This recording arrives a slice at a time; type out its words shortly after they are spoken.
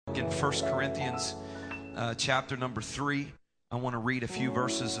in 1 Corinthians chapter number 3. I want to read a few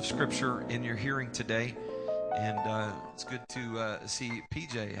verses of Scripture in your hearing today. And it's good to see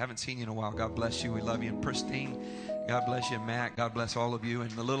PJ. Haven't seen you in a while. God bless you. We love you. And Pristine, God bless you. Matt, God bless all of you. And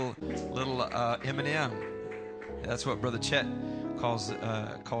the little Eminem. That's what Brother Chet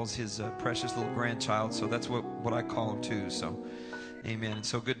calls his precious little grandchild. So that's what I call him too. So, amen. It's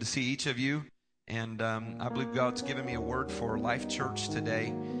so good to see each of you. And I believe God's given me a word for Life Church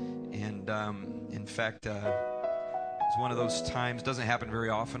today. And in fact, it's one of those times, doesn't happen very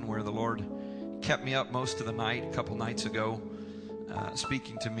often, where the Lord kept me up most of the night a couple nights ago,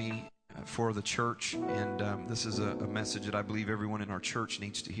 speaking to me for the church. And this is a message that I believe everyone in our church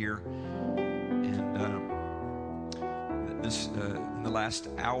needs to hear. And in the last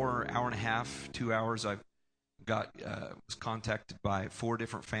hour and a half, 2 hours, I've was contacted by 4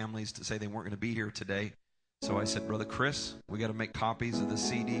 different families to say they weren't going to be here today. So I said, Brother Chris, we got to make copies of the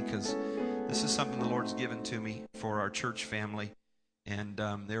CD, because this is something the Lord's given to me for our church family. And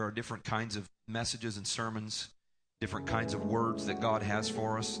there are different kinds of messages and sermons, different kinds of words that God has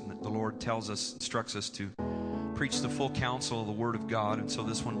for us, and that the Lord instructs us to preach the full counsel of the Word of God. And so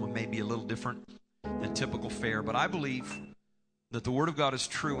this one may be a little different than typical fare, but I believe that the Word of God is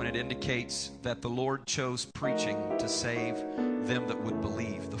true, and it indicates that the Lord chose preaching to save them that would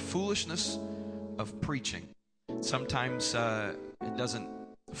believe. The foolishness of preaching. Sometimes it doesn't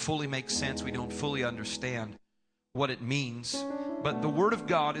fully make sense. We don't fully understand what it means. But the Word of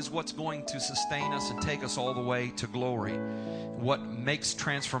God is what's going to sustain us and take us all the way to glory. What makes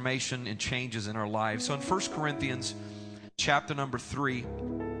transformation and changes in our lives. So in 1 Corinthians chapter number 3,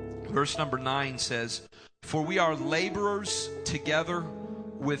 verse number 9 says, "For we are laborers together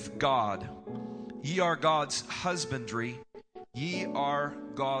with God. Ye are God's husbandry. Ye are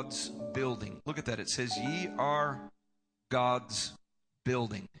God's building." Look at that. It says, "Ye are God's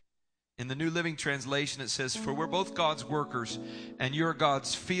building." In the New Living Translation, it says, "For we're both God's workers, and you're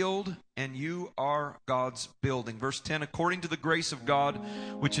God's field, and you are God's building." Verse 10, "According to the grace of God,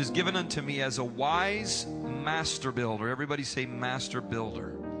 which is given unto me as a wise master builder." Everybody say master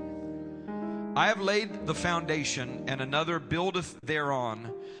builder. "I have laid the foundation, and another buildeth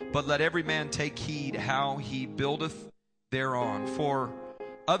thereon. But let every man take heed how he buildeth thereon. For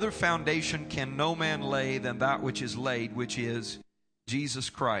other foundation can no man lay than that which is laid, which is Jesus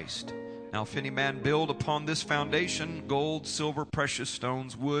Christ. Now if any man build upon this foundation gold, silver, precious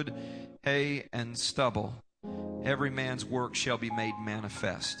stones, wood, hay, and stubble, every man's work shall be made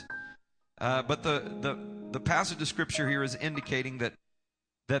manifest." But the passage of Scripture here is indicating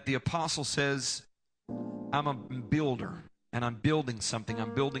that the apostle says, I'm a builder, and I'm building something.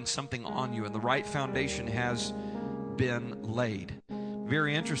 I'm building something on you, and the right foundation has been laid.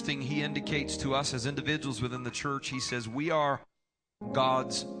 Very interesting. He indicates to us as individuals within the church, he says, we are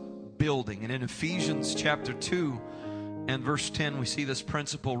God's building. And in Ephesians chapter 2 and verse 10, we see this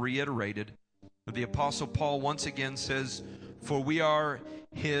principle reiterated. But the apostle Paul once again says, "For we are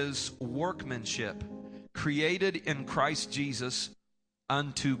his workmanship, created in Christ Jesus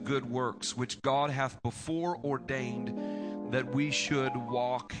unto good works, which God hath before ordained that we should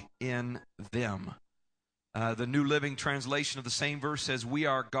walk in them." The New Living Translation of the same verse says, "We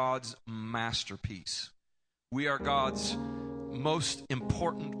are God's masterpiece." We are God's most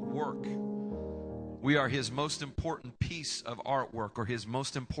important work. We are his most important piece of artwork, or his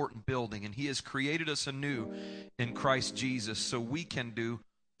most important building. And he has created us anew in Christ Jesus so we can do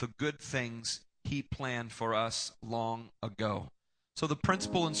the good things he planned for us long ago. So the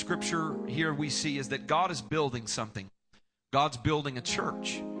principle in Scripture here we see is that God is building something. God's building a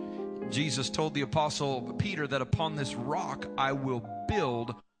church. Jesus told the apostle Peter that upon this rock I will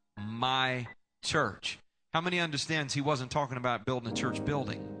build my church. How many understands he wasn't talking about building a church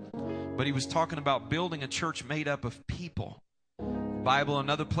building, but he was talking about building a church made up of people. The Bible,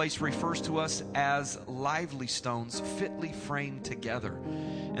 another place, refers to us as lively stones fitly framed together.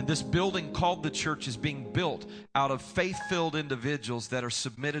 And this building called the church is being built out of faith-filled individuals that are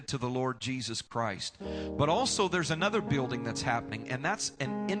submitted to the Lord Jesus Christ. But also there's another building that's happening, and that's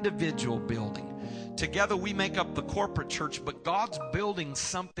an individual building. Together we make up the corporate church, but God's building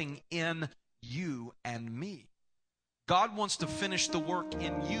something in you and me. God wants to finish the work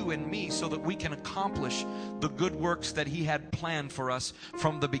in you and me so that we can accomplish the good works that he had planned for us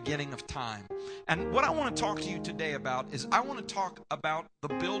from the beginning of time. And what I want to talk to you today about is I want to talk about the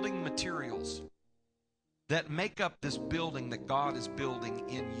building materials that make up this building that God is building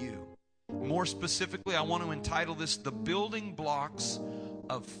in you. More specifically, I want to entitle this "The Building Blocks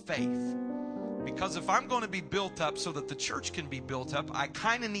of Faith." Because if I'm going to be built up so that the church can be built up, I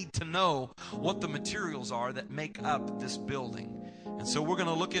kind of need to know what the materials are that make up this building. And so we're going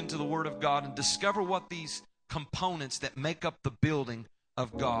to look into the Word of God and discover what these components that make up the building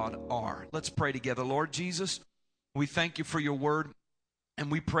of God are. Let's pray together. Lord Jesus, we thank you for your Word. And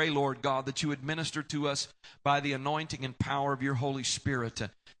we pray, Lord God, that you would minister to us by the anointing and power of your Holy Spirit.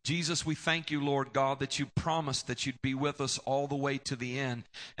 Jesus, we thank you, Lord God, that you promised that you'd be with us all the way to the end.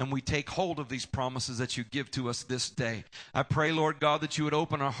 And we take hold of these promises that you give to us this day. I pray, Lord God, that you would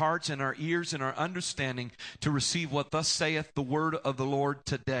open our hearts and our ears and our understanding to receive what thus saith the word of the Lord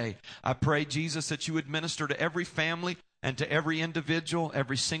today. I pray, Jesus, that you would minister to every family and to every individual,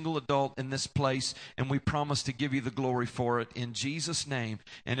 every single adult in this place, and we promise to give you the glory for it in Jesus' name.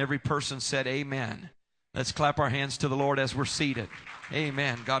 And every person said amen. Let's clap our hands to the Lord as we're seated.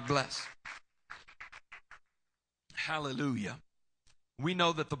 Amen. God bless. Hallelujah. We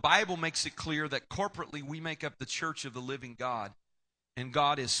know that the Bible makes it clear that corporately we make up the church of the living God, and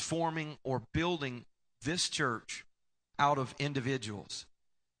God is forming or building this church out of individuals.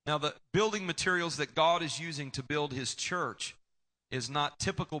 Now, the building materials that God is using to build his church is not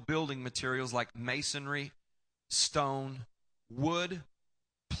typical building materials like masonry, stone, wood,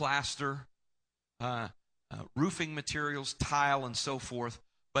 plaster, roofing materials, tile, and so forth.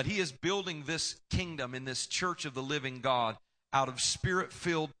 But he is building this kingdom in this church of the living God out of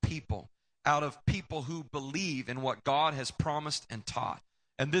spirit-filled people, out of people who believe in what God has promised and taught.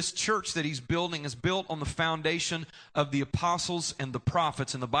 And this church that he's building is built on the foundation of the apostles and the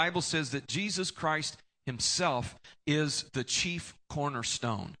prophets. And the Bible says that Jesus Christ himself is the chief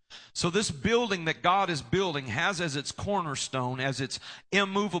cornerstone. So this building that God is building has as its cornerstone, as its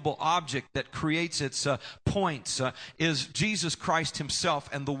immovable object that creates its points, is Jesus Christ himself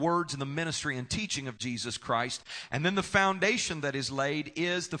and the words and the ministry and teaching of Jesus Christ. And then the foundation that is laid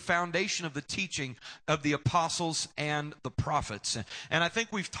is the foundation of the teaching of the apostles and the prophets. And I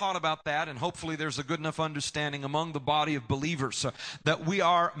think we've taught about that, and hopefully there's a good enough understanding among the body of believers that we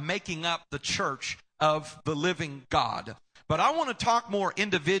are making up the church of the living God. But I want to talk more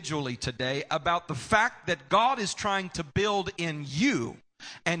individually today about the fact that God is trying to build in you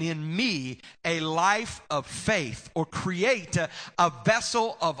and in me a life of faith, or create a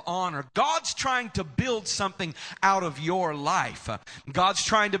vessel of honor. God's trying to build something out of your life. God's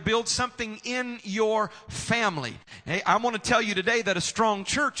trying to build something in your family. Hey, I want to tell you today that a strong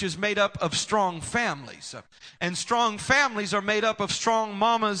church is made up of strong families. And strong families are made up of strong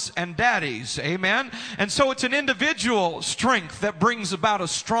mamas and daddies. Amen? And so it's an individual strength that brings about a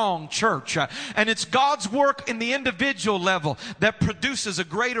strong church. And it's God's work in the individual level that produces a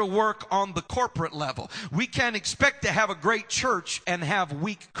greater work on the corporate level. We can't expect to have a great church and have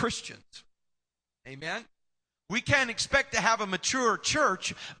weak Christians. Amen? We can't expect to have a mature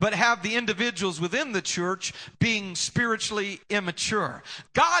church, but have the individuals within the church being spiritually immature.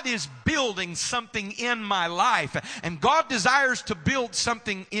 God is building something in my life, and God desires to build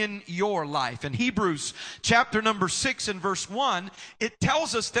something in your life. In Hebrews chapter number 6 and verse 1, it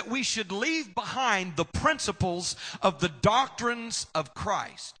tells us that we should leave behind the principles of the doctrines of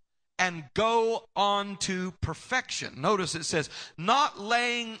Christ and go on to perfection. Notice it says, not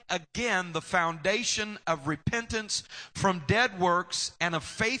laying again the foundation of repentance from dead works and of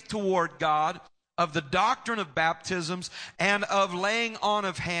faith toward God, of the doctrine of baptisms, and of laying on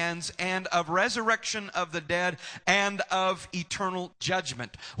of hands, and of resurrection of the dead, and of eternal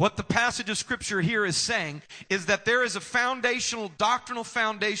judgment. What the passage of Scripture here is saying is that there is a foundational, doctrinal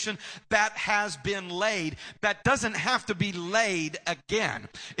foundation that has been laid that doesn't have to be laid again.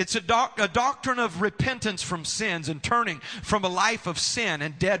 It's a doctrine of repentance from sins and turning from a life of sin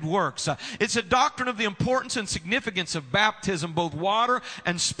and dead works. It's a doctrine of the importance and significance of baptism, both water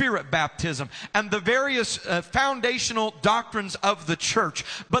and spirit baptism, and the various foundational doctrines of the church.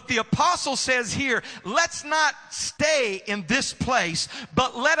 But the apostle says here, let's not stay in this place,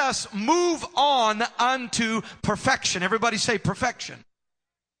 but let us move on unto perfection. Everybody say perfection.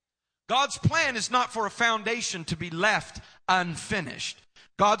 God's plan is not for a foundation to be left unfinished.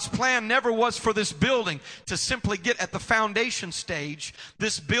 God's plan never was for this building to simply get at the foundation stage,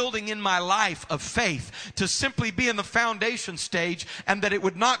 this building in my life of faith, to simply be in the foundation stage, and that it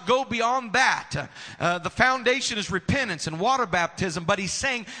would not go beyond that. The foundation is repentance and water baptism, but he's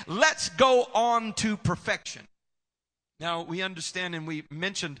saying, let's go on to perfection. Now, we understand, and we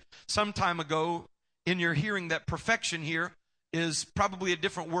mentioned some time ago in your hearing, that perfection here is probably a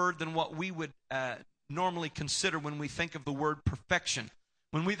different word than what we would normally consider when we think of the word perfection.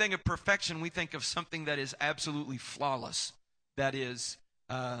 When we think of perfection, we think of something that is absolutely flawless, that is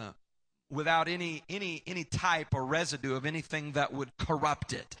without any type or residue of anything that would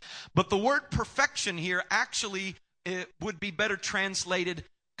corrupt it. But the word perfection here actually it would be better translated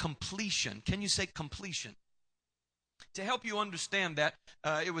completion. Can you say completion? to help you understand that,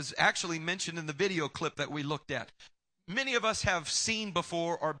 it was actually mentioned in the video clip that we looked at. Many of us have seen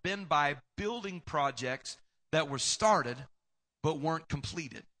before or been by building projects that were started but weren't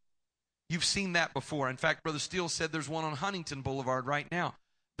completed. You've seen that before. In fact, Brother Steele said there's one on Huntington Boulevard right now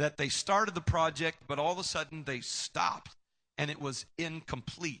that they started the project, but all of a sudden they stopped and it was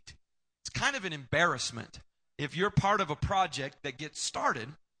incomplete. It's kind of an embarrassment if you're part of a project that gets started,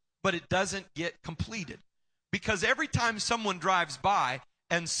 but it doesn't get completed. Because every time someone drives by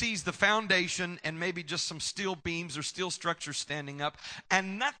and sees the foundation and maybe just some steel beams or steel structures standing up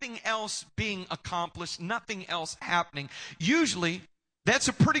and nothing else being accomplished, nothing else happening, usually that's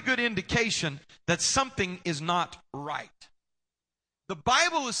a pretty good indication that something is not right. The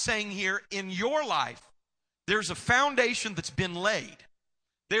Bible is saying here, in your life, there's a foundation that's been laid.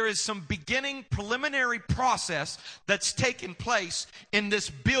 There is some beginning preliminary process that's taken place in this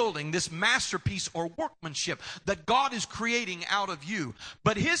building, this masterpiece or workmanship that God is creating out of you.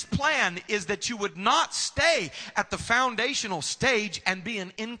 But His plan is that you would not stay at the foundational stage and be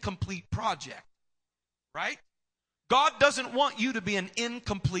an incomplete project. Right? God doesn't want you to be an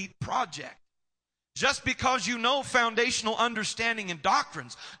incomplete project. Just because you know foundational understanding and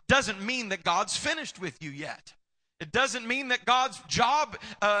doctrines doesn't mean that God's finished with you yet. It doesn't mean that God's job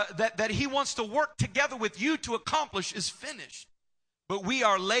that He wants to work together with you to accomplish is finished. But we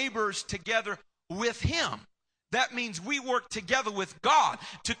are laborers together with Him. That means we work together with God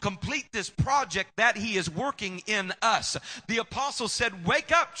to complete this project that He is working in us. The apostle said,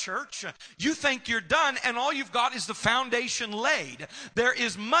 wake up, church. You think you're done and all you've got is the foundation laid. There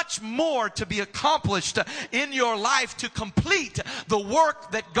is much more to be accomplished in your life to complete the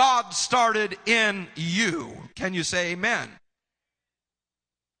work that God started in you. Can you say amen?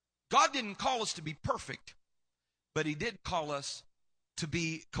 God didn't call us to be perfect, but He did call us to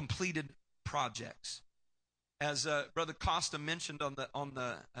be completed projects. As Brother Costa mentioned on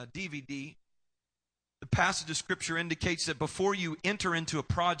the DVD, the passage of Scripture indicates that before you enter into a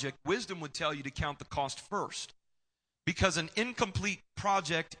project, wisdom would tell you to count the cost first. Because an incomplete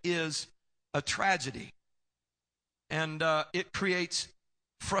project is a tragedy. And it creates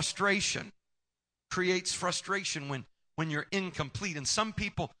frustration. When you're incomplete. And some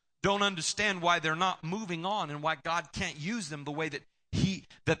people don't understand why they're not moving on and why God can't use them the way that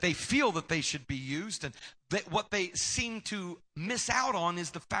they feel that they should be used. And what they seem to miss out on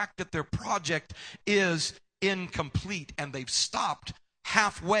is the fact that their project is incomplete and they've stopped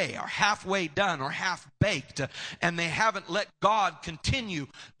halfway or halfway done or half baked, and they haven't let God continue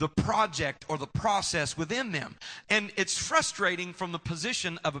the project or the process within them. And it's frustrating from the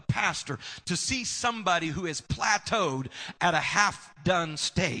position of a pastor to see somebody who has plateaued at a half done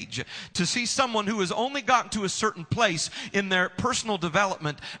stage, to see someone who has only gotten to a certain place in their personal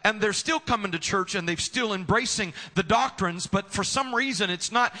development and they're still coming to church and they're still embracing the doctrines, but for some reason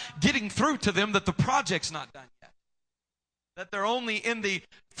it's not getting through to them that the project's not done yet. That they're only in the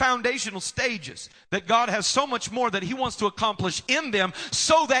foundational stages. That God has so much more that He wants to accomplish in them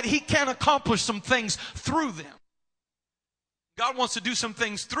so that He can accomplish some things through them. God wants to do some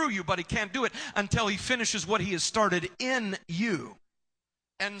things through you, but He can't do it until He finishes what He has started in you.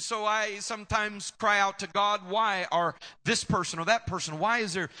 And so I sometimes cry out to God, why are this person or that person, why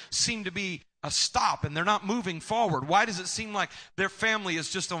does there seem to be a stop and they're not moving forward? Why does it seem like their family is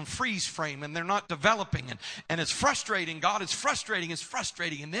just on freeze frame and they're not developing? And it's frustrating. God, it's frustrating.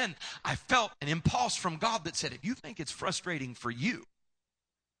 And then I felt an impulse from God that said, if you think it's frustrating for you,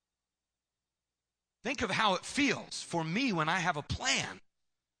 think of how it feels for me when I have a plan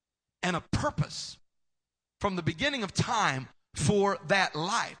and a purpose from the beginning of time for that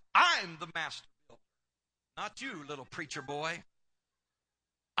life. I'm the master builder, not you, little preacher boy.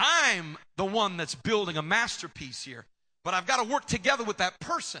 I'm the one that's building a masterpiece here. But I've got to work together with that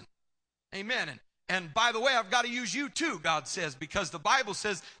person. Amen. And by the way, I've got to use you too, God says, because the Bible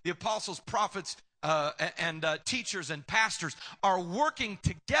says the apostles, prophets, and teachers and pastors are working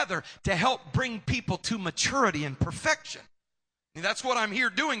together to help bring people to maturity and perfection. And that's what I'm here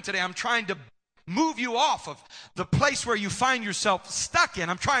doing today. I'm trying to move you off of the place where you find yourself stuck in.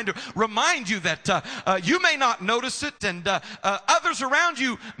 I'm trying to remind you that you may not notice it, and others around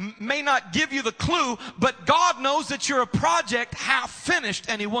you may not give you the clue, but God knows that you're a project half finished,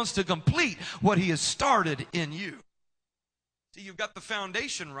 and He wants to complete what He has started in you. See, you've got the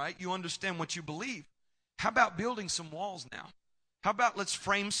foundation right. You understand what you believe. How about building some walls now? How about let's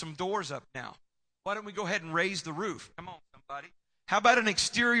frame some doors up now? Why don't we go ahead and raise the roof? Come on, somebody. How about an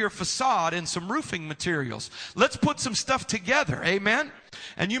exterior facade and some roofing materials? Let's put some stuff together. Amen?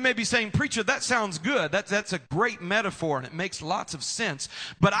 And you may be saying, preacher, that sounds good. That's a great metaphor and it makes lots of sense.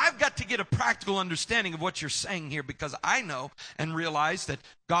 But I've got to get a practical understanding of what you're saying here, because I know and realize that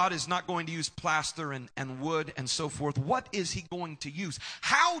God is not going to use plaster and wood and so forth. What is He going to use?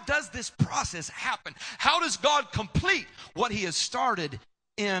 How does this process happen? How does God complete what He has started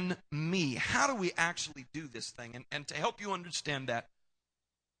in me? How do we actually do this thing? And to help you understand that,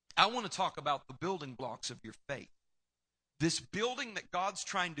 I want to talk about the building blocks of your faith. This building that God's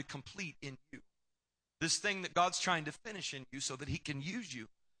trying to complete in you. This thing that God's trying to finish in you so that He can use you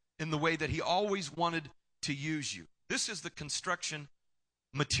in the way that He always wanted to use you. This is the construction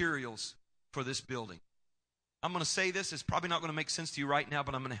materials for this building. I'm going to say this. It's probably not going to make sense to you right now,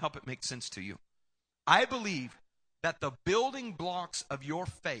 but I'm going to help it make sense to you. I believe that the building blocks of your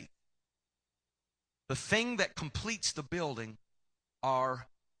faith, the thing that completes the building, are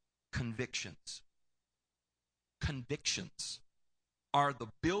convictions. Convictions are the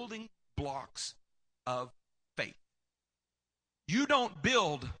building blocks of faith. You don't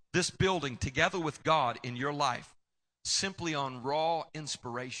build this building together with God in your life simply on raw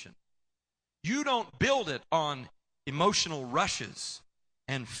inspiration. You don't build it on emotional rushes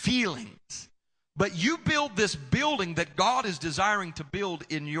and feelings. But you build this building that God is desiring to build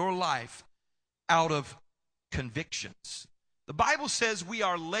in your life out of convictions. The Bible says we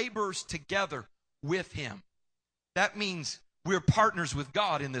are laborers together with Him. That means we're partners with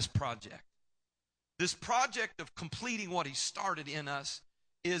God in this project. This project of completing what He started in us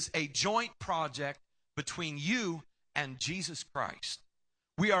is a joint project between you and Jesus Christ.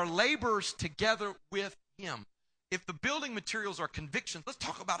 We are laborers together with Him. If the building materials are convictions, let's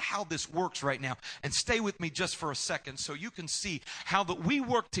talk about how this works right now. And stay with me just for a second so you can see how that we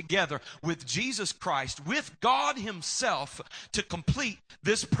work together with Jesus Christ, with God Himself, to complete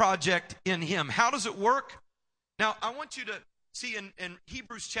this project in Him. How does it work? Now, I want you to see in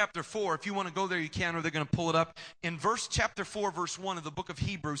Hebrews chapter 4, if you want to go there, you can, or they're going to pull it up. In chapter 4, verse 1 of the book of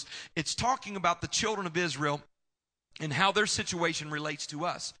Hebrews, it's talking about the children of Israel and how their situation relates to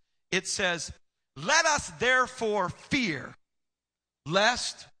us. It says, "Let us therefore fear,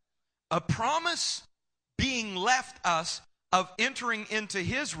 lest a promise being left us of entering into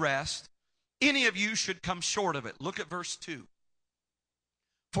His rest, any of you should come short of it." Look at verse 2.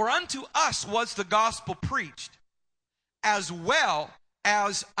 "For unto us was the gospel preached, as well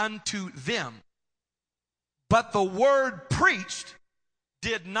as unto them. But the word preached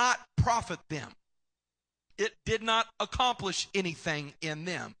did not profit them." It did not accomplish anything in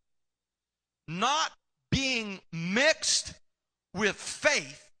them. Not being mixed with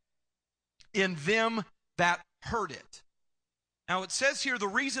faith in them that heard it. Now it says here the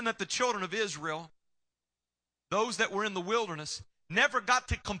reason that the children of Israel, those that were in the wilderness, never got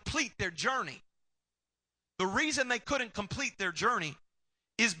to complete their journey. The reason they couldn't complete their journey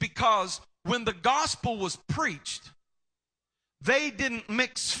is because when the gospel was preached, they didn't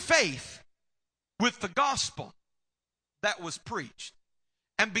mix faith with the gospel that was preached.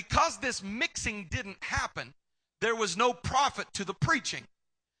 And because this mixing didn't happen, there was no profit to the preaching.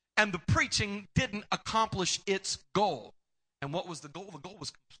 And the preaching didn't accomplish its goal. And what was the goal? The goal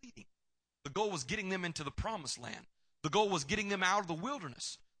was completing. The goal was getting them into the promised land. The goal was getting them out of the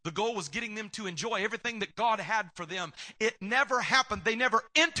wilderness. The goal was getting them to enjoy everything that God had for them. It never happened. They never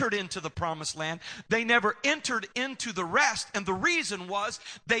entered into the promised land. They never entered into the rest. And the reason was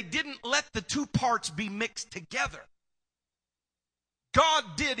they didn't let the two parts be mixed together.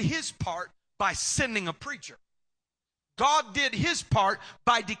 God did His part by sending a preacher. God did His part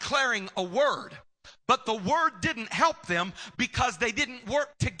by declaring a word. But the word didn't help them because they didn't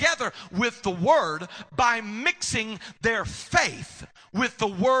work together with the word by mixing their faith with the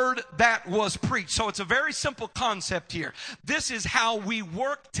word that was preached. So it's a very simple concept here. This is how we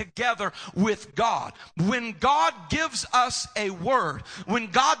work together with God. When God gives us a word, when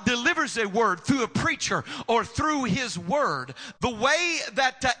God delivers a word through a preacher or through His word, the way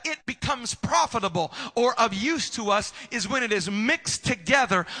that it becomes profitable or of use to us is when it is mixed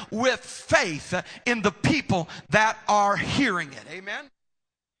together with faith in the people that are hearing it. Amen?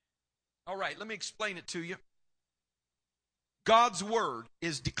 All right, let me explain it to you. God's word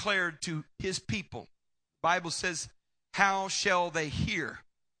is declared to His people. The Bible says, how shall they hear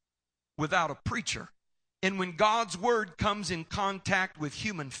without a preacher? And when God's word comes in contact with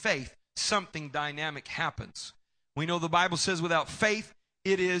human faith, something dynamic happens. We know the Bible says without faith,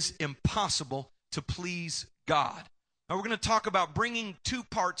 it is impossible to please God. Now we're going to talk about bringing two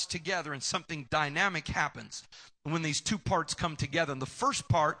parts together, and something dynamic happens when these two parts come together. And the first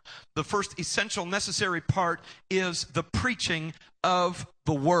part, the first essential necessary part, is the preaching of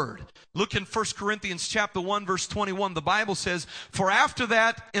the word. Look in 1 Corinthians chapter 1 verse 21. The Bible says, "For after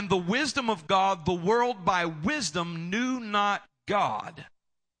that, in the wisdom of God, the world by wisdom knew not God.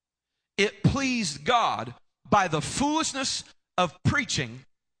 It pleased God by the foolishness of preaching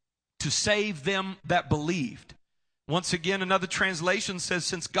to save them that believed." Once again, another translation says,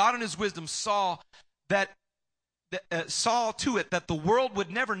 "Since God in his wisdom saw to it that the world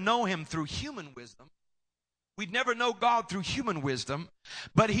would never know him through human wisdom." We'd never know God through human wisdom,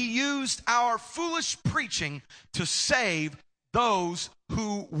 but he used our foolish preaching to save those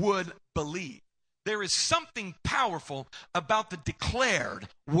who would believe. There is something powerful about the declared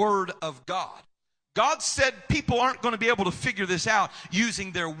word of God. God said people aren't going to be able to figure this out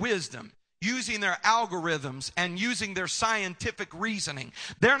using their wisdom, using their algorithms, and using their scientific reasoning.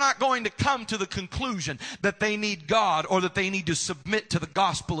 They're not going to come to the conclusion that they need God or that they need to submit to the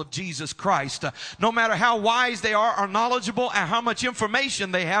gospel of Jesus Christ. No matter how wise they are or knowledgeable and how much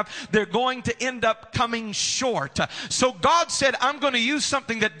information they have, they're going to end up coming short. So God said, I'm going to use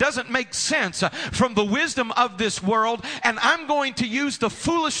something that doesn't make sense from the wisdom of this world, and I'm going to use the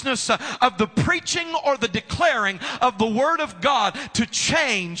foolishness of the preaching or the declaring of the word of God to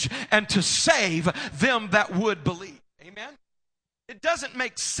change and to save them that would believe. Amen? It doesn't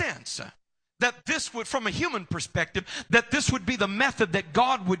make sense that this would, from a human perspective, that this would be the method that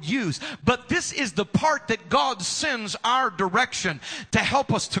God would use. But this is the part that God sends our direction to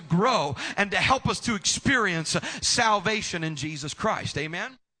help us to grow and to help us to experience salvation in Jesus Christ.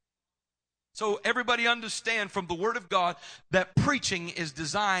 Amen? So everybody understand from the Word of God that preaching is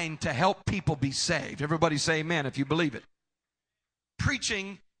designed to help people be saved. Everybody say amen if you believe it.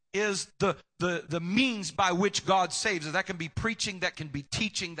 Preaching is the means by which God saves us. That can be preaching, that can be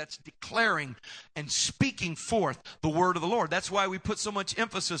teaching, that's declaring and speaking forth the word of the Lord. That's why we put so much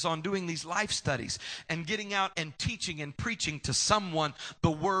emphasis on doing these life studies and getting out and teaching and preaching to someone the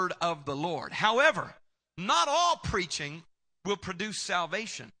word of the Lord. However, not all preaching will produce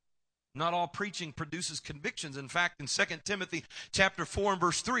salvation. Not all preaching produces convictions. In fact, in 2 Timothy chapter 4 and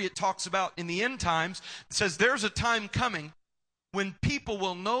verse 3, it talks about in the end times, it says, "There's a time coming when people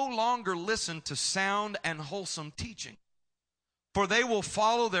will no longer listen to sound and wholesome teaching, for they will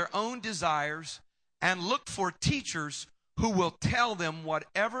follow their own desires and look for teachers who will tell them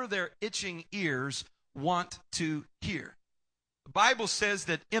whatever their itching ears want to hear." The Bible says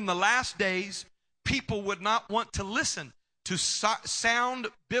that in the last days, people would not want to listen to sound,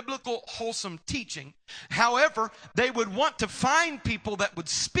 biblical, wholesome teaching. However, they would want to find people that would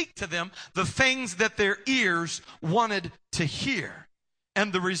speak to them the things that their ears wanted to hear.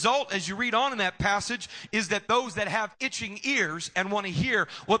 And the result, as you read on in that passage, is that those that have itching ears and want to hear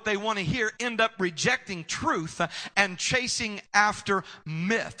what they want to hear end up rejecting truth and chasing after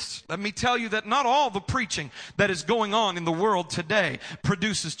myths. Let me tell you that not all the preaching that is going on in the world today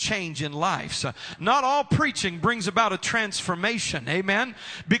produces change in lives. Not all preaching brings about a transformation. Amen?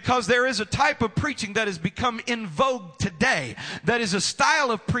 Because there is a type of preaching that has become in vogue today. That is a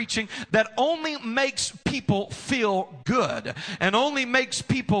style of preaching that only makes people feel good and only makes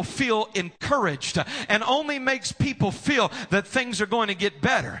people feel encouraged and only makes people feel that things are going to get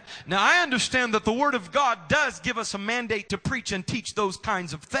better. Now, I understand that the Word of God does give us a mandate to preach and teach those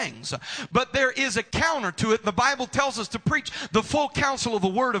kinds of things, but there is a counter to it. The Bible tells us to preach the full counsel of the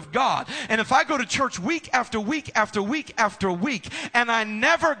Word of God. And if I go to church week after week after week after week and I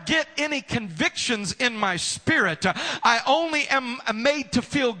never get any convictions in my spirit, I only am made to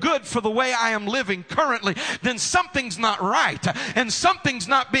feel good for the way I am living currently, then something's not right. And something's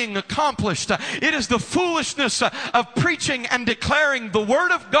not being accomplished. It is the foolishness of preaching and declaring the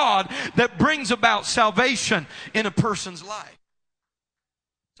Word of God that brings about salvation in a person's life.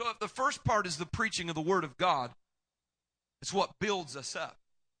 So if the first part is the preaching of the Word of God, it's what builds us up.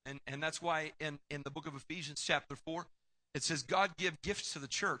 And that's why in the book of Ephesians chapter 4, it says God gave gifts to the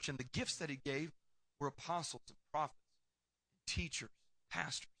church, and the gifts that he gave were apostles and prophets, teachers,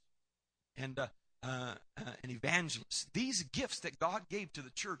 pastors, and evangelists. These gifts that God gave to the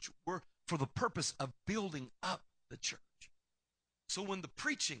church were for the purpose of building up the church. So when the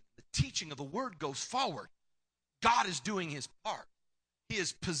preaching, the teaching of the word goes forward, God is doing his part. He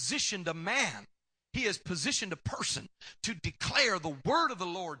has positioned a man, he has positioned a person to declare the word of the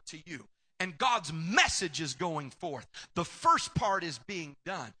Lord to you. And God's message is going forth. The first part is being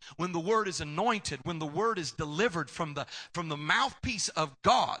done. When the word is anointed, when the word is delivered from the mouthpiece of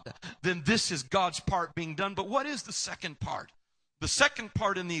God, then this is God's part being done. But what is the second part? The second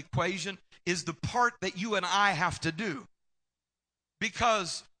part in the equation is the part that you and I have to do.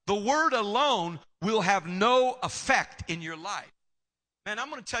 Because the word alone will have no effect in your life. Man,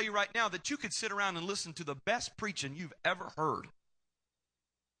 I'm going to tell you right now that you could sit around and listen to the best preaching you've ever heard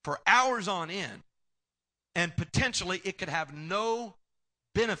for hours on end, and potentially it could have no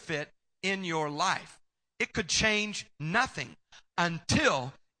benefit in your life. It could change nothing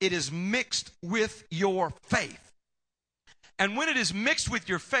until it is mixed with your faith. And when it is mixed with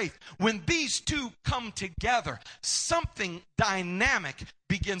your faith, when these two come together, something dynamic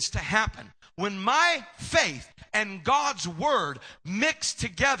begins to happen. When my faith and God's word mix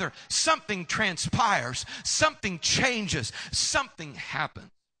together, something transpires, something changes, something happens.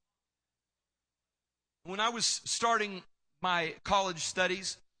 When I was starting my college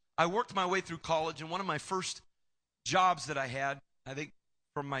studies, I worked my way through college, and one of my first jobs that I had, I think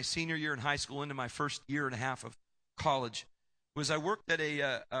from my senior year in high school into my first year and a half of college, was I worked at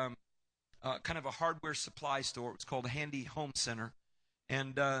a kind of a hardware supply store. It's called Handy Home Center.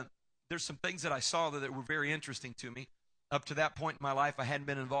 And there's some things that I saw that were very interesting to me. Up to that point in my life, I hadn't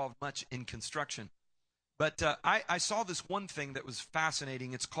been involved much in construction. But I saw this one thing that was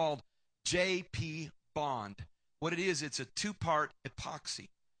fascinating. It's called JP Bond. What it is, it's a two-part epoxy.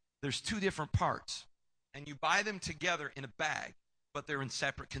 There's two different parts. And you buy them together in a bag, but they're in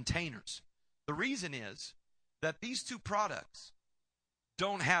separate containers. The reason is that these two products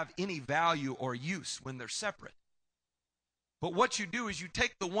don't have any value or use when they're separate. But what you do is you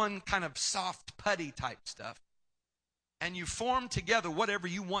take the one kind of soft putty type stuff and you form together whatever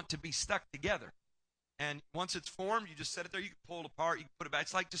you want to be stuck together. And once it's formed, you just set it there. You can pull it apart. You can put it back.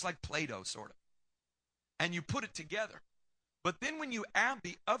 It's like just like Play-Doh, sort of. And you put it together. But then when you add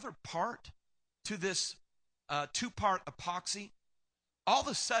the other part to this two-part epoxy, all of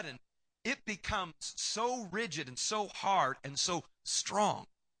a sudden, it becomes so rigid and so hard and so strong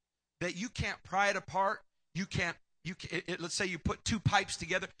that you can't pry it apart. Let's say you put two pipes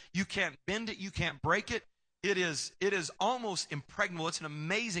together. You can't bend it. You can't break it. It is almost impregnable. It's an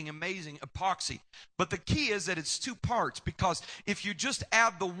amazing, amazing epoxy. But the key is that it's two parts, because if you just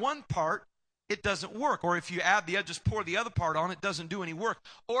add the one part, it doesn't work. Or if you just pour the other part on, it doesn't do any work.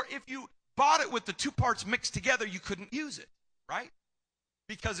 Or if you bought it with the two parts mixed together, you couldn't use it, right?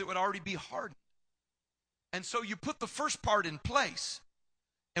 Because it would already be hardened. And so you put the first part in place.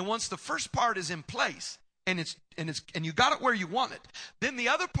 And once the first part is in place and you got it where you want it, then the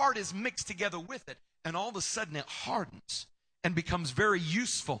other part is mixed together with it, and all of a sudden it hardens and becomes very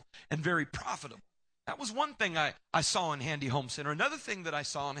useful and very profitable. That was one thing I saw in Handy Home Center. Another thing that I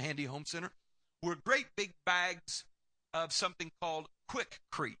saw in Handy Home Center were great big bags of something called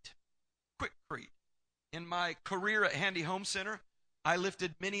Quikrete. Quikrete. In my career at Handy Home Center, I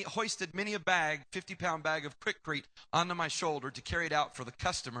hoisted many a bag, 50-pound bag of Quikrete onto my shoulder to carry it out for the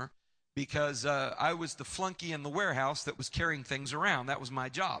customer, because I was the flunky in the warehouse that was carrying things around. That was my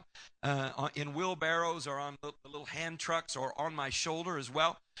job, in wheelbarrows or on the little hand trucks or on my shoulder as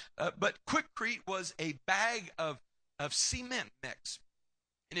well. But Quikrete was a bag of cement mix,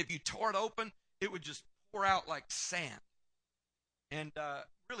 and if you tore it open, it would just pour out like sand, and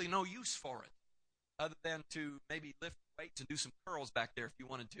really no use for it other than to maybe lift weights and do some curls back there if you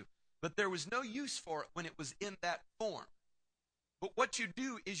wanted to. But there was no use for it when it was in that form. But what you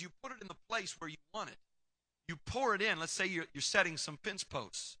do is you put it in the place where you want it. You pour it in. Let's say you're setting some fence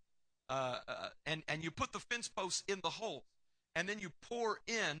posts, and you put the fence posts in the hole, and then you pour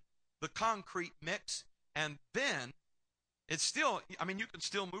in the concrete mix, and then it's still, you can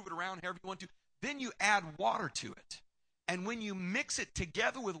still move it around however you want to. Then you add water to it. And when you mix it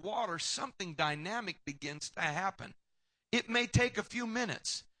together with water, something dynamic begins to happen. It may take a few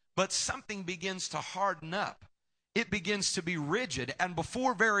minutes, but something begins to harden up. It begins to be rigid, and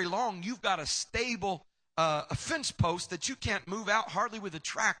before very long, you've got a stable a fence post that you can't move out hardly with a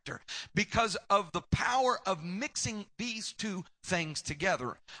tractor, because of the power of mixing these two things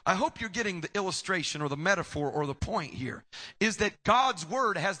together. I hope you're getting the illustration or the metaphor or the point here, is that God's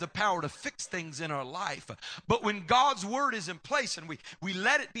word has the power to fix things in our life. But when God's word is in place and we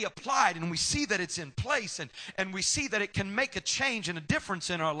let it be applied, and we see that it's in place, and we see that it can make a change and a difference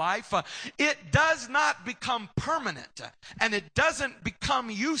in our life, it does not become permanent, and it doesn't become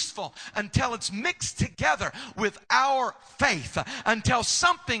useful until it's mixed together with our faith, until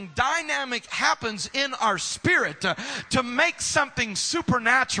something dynamic happens in our spirit to make something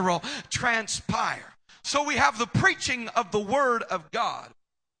supernatural transpire. So we have the preaching of the word of God,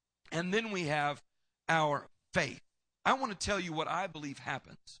 and then we have our faith. I want to tell you what I believe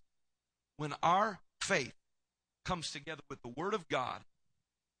happens when our faith comes together with the word of God.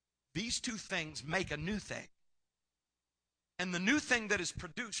 These two things make a new thing. And the new thing that is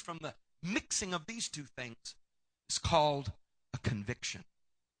produced from the mixing of these two things is called a conviction.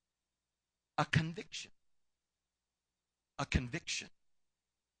 A conviction. A conviction.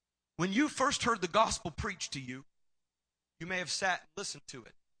 When you first heard the gospel preached to you, you may have sat and listened to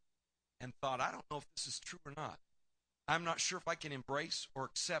it and thought, I don't know if this is true or not. I'm not sure if I can embrace or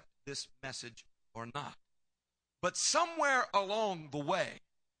accept this message or not. But somewhere along the way,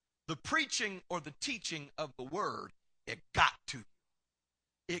 the preaching or the teaching of the word, it got to you.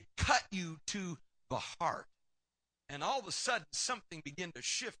 It cut you to the heart. And all of a sudden, something began to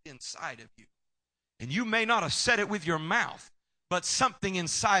shift inside of you. And you may not have said it with your mouth, but something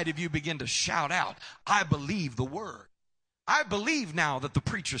inside of you began to shout out, I believe the word. I believe now that the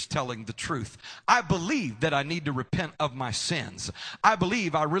preacher's telling the truth. I believe that I need to repent of my sins. I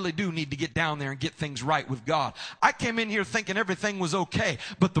believe I really do need to get down there and get things right with God. I came in here thinking everything was okay,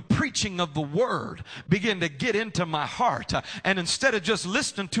 but the preaching of the word began to get into my heart. And instead of just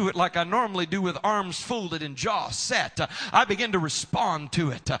listening to it like I normally do with arms folded and jaw set, I began to respond to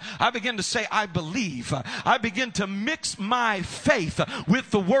it. I began to say, I believe. I begin to mix my faith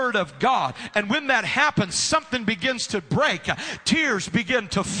with the word of God. And when that happens, something begins to break. Tears begin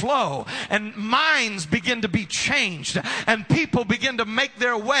to flow and minds begin to be changed and people begin to make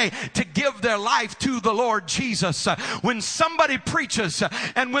their way to give their life to the Lord Jesus. When somebody preaches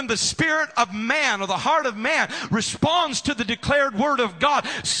and when the spirit of man or the heart of man responds to the declared word of God,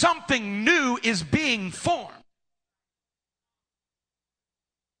 something new is being formed.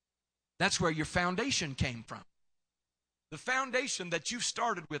 That's where your foundation came from. The foundation that you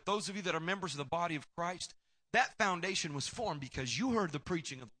started with, those of you that are members of the body of Christ, that foundation was formed because you heard the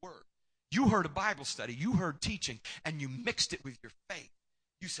preaching of the word. You heard a Bible study. You heard teaching, and you mixed it with your faith.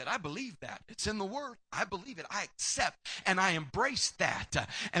 You said, I believe that. It's in the word. I believe it. I accept, and I embrace that.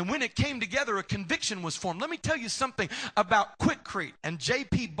 And when it came together, a conviction was formed. Let me tell you something about Quikrete and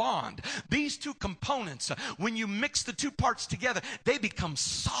J.P. Bond. These two components, when you mix the two parts together, they become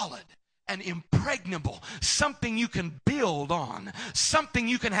solid and impregnable, something you can build on, something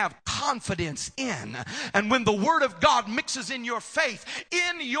you can have confidence in. And when the word of God mixes in your faith,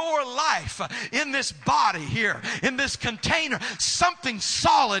 in your life, in this body here, in this container, something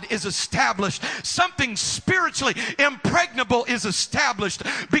solid is established, something spiritually impregnable is established,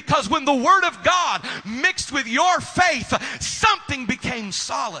 because when the word of God mixed with your faith, something became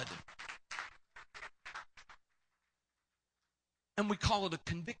solid. And we call it a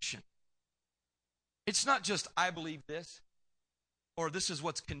conviction. It's not just, I believe this, or this is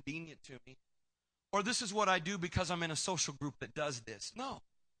what's convenient to me, or this is what I do because I'm in a social group that does this. No.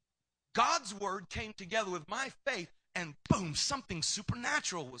 God's word came together with my faith, and boom, something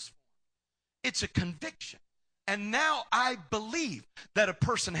supernatural was formed. It's a conviction. And now I believe that a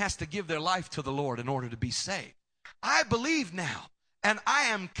person has to give their life to the Lord in order to be saved. I believe now. And I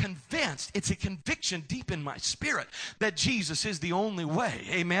am convinced, it's a conviction deep in my spirit, that Jesus is the only way,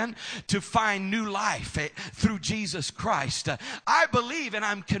 amen, to find new life through Jesus Christ. I believe and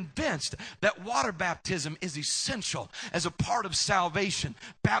I'm convinced that water baptism is essential as a part of salvation.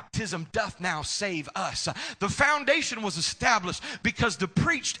 Baptism doth now save us. The foundation was established because the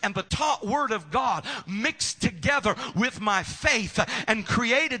preached and the taught word of God mixed together with my faith and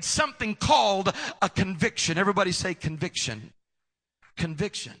created something called a conviction. Everybody say conviction.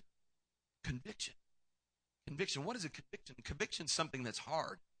 Conviction. Conviction. Conviction. What is a conviction? Conviction is something that's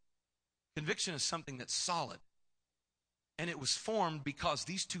hard. Conviction is something that's solid. And it was formed because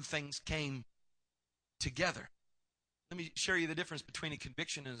these two things came together. Let me share you the difference between a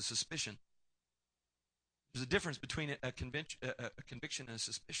conviction and a suspicion. There's a difference between a conviction and a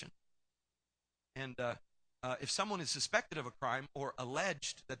suspicion. And if someone is suspected of a crime or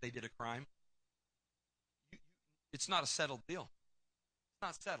alleged that they did a crime, it's not a settled deal.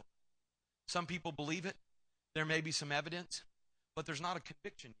 Not settled. Some people believe it. There may be some evidence, but there's not a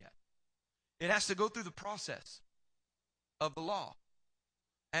conviction yet. It has to go through the process of the law.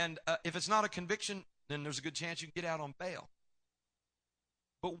 And if it's not a conviction, then there's a good chance you can get out on bail.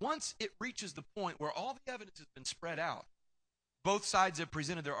 But once it reaches the point where all the evidence has been spread out, both sides have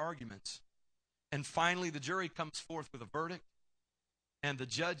presented their arguments, and finally the jury comes forth with a verdict, and the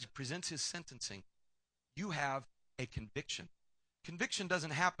judge presents his sentencing, you have a conviction. Conviction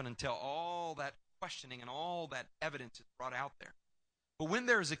doesn't happen until all that questioning and all that evidence is brought out there. But when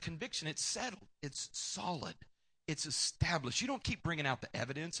there is a conviction, it's settled. It's solid. It's established. You don't keep bringing out the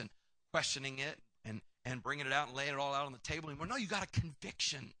evidence and questioning it and bringing it out and laying it all out on the table anymore. No, you got a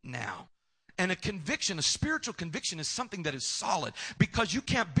conviction now. And a conviction, a spiritual conviction, is something that is solid because you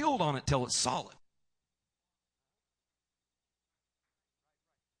can't build on it till it's solid.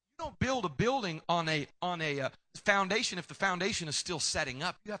 don't build a building on a foundation if the foundation is still setting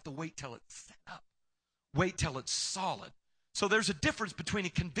up. You have to wait till it's set up. Wait till it's solid. So there's a difference between a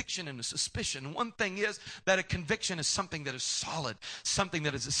conviction and a suspicion. One thing is that a conviction is something that is solid, something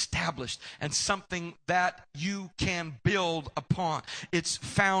that is established, and something that you can build upon. It's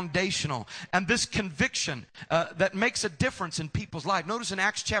foundational. And this conviction that makes a difference in people's life. Notice in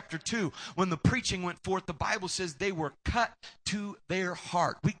Acts chapter 2, when the preaching went forth, the Bible says they were cut to their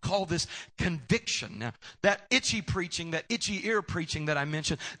heart. We call this conviction. Now, that itchy preaching, that itchy ear preaching that I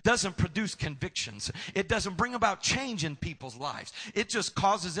mentioned, doesn't produce convictions. It doesn't bring about change in people's lives. It just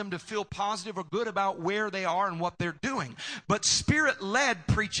causes them to feel positive or good about where they are and what they're doing. But Spirit-led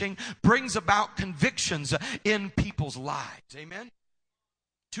preaching brings about convictions in people's lives. Amen?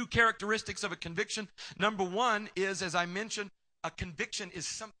 Two characteristics of a conviction. Number one is, as I mentioned, a conviction is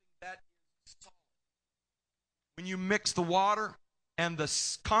something that is solid. When you mix the water and the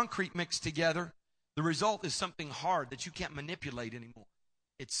concrete mixed together, the result is something hard that you can't manipulate anymore.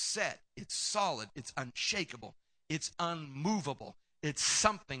 It's set, it's solid, it's unshakable. It's unmovable. It's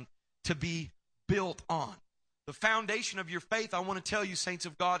something to be built on. The foundation of your faith, I want to tell you, saints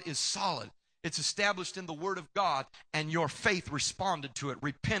of God, is solid. It's established in the Word of God, and your faith responded to it.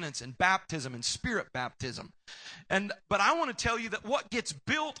 Repentance and baptism and Spirit baptism. But I want to tell you that what gets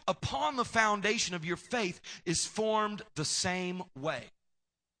built upon the foundation of your faith is formed the same way.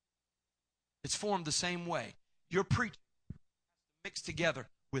 It's formed the same way. Your preaching mixed together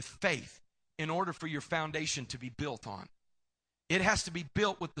with faith in order for your foundation to be built on. It has to be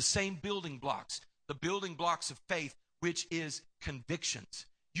built with the same building blocks, the building blocks of faith, which is convictions.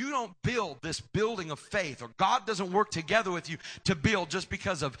 You don't build this building of faith, or God doesn't work together with you to build just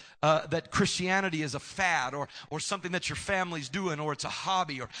because of that Christianity is a fad or something that your family's doing, or it's a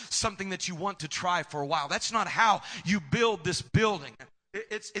hobby or something that you want to try for a while. That's not how you build this building.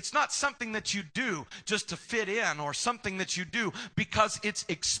 It's not something that you do just to fit in, or something that you do because it's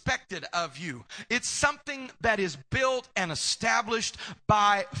expected of you. It's something that is built and established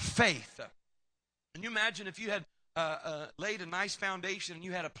by faith. Can you imagine if you had laid a nice foundation and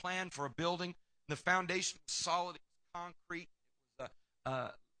you had a plan for a building? The foundation was solid, concrete, it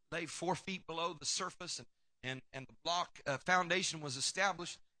was laid 4 feet below the surface, and the block foundation was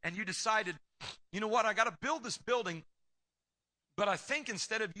established, and you decided, you know what, I got to build this building. But I think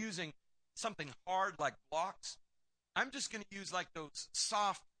instead of using something hard like blocks, I'm just going to use like those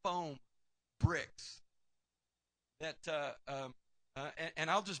soft foam bricks.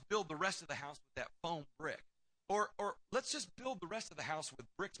 And I'll just build the rest of the house with that foam brick. Or let's just build the rest of the house with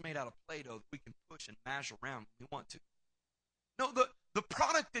bricks made out of Play-Doh that we can push and mash around when we want to. No, the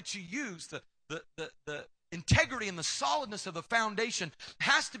product that you use, the integrity and the solidness of the foundation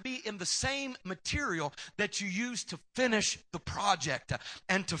has to be in the same material that you use to finish the project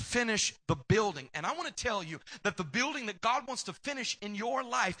and to finish the building. And I want to tell you that the building that God wants to finish in your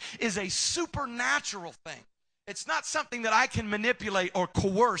life is a supernatural thing. It's not something that I can manipulate or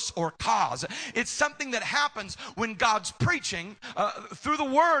coerce or cause. It's something that happens when God's preaching through the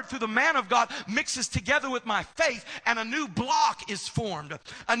Word, through the man of God, mixes together with my faith, and a new block is formed.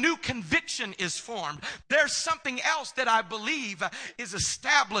 A new conviction is formed. There's something else that I believe is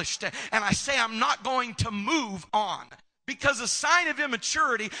established, and I say I'm not going to move on. Because a sign of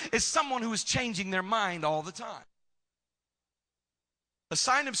immaturity is someone who is changing their mind all the time. A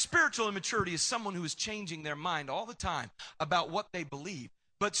sign of spiritual immaturity is someone who is changing their mind all the time about what they believe.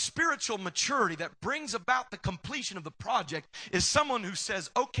 But spiritual maturity that brings about the completion of the project is someone who says,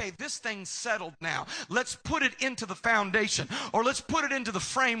 okay, this thing's settled now. Let's put it into the foundation, or let's put it into the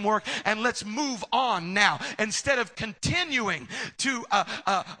framework, and let's move on now. Instead of continuing to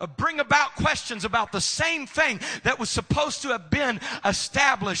bring about questions about the same thing that was supposed to have been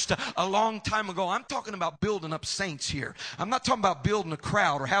established a long time ago. I'm talking about building up saints here. I'm not talking about building a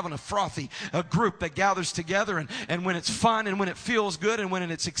crowd or having a frothy group that gathers together and when it's fun and when it feels good and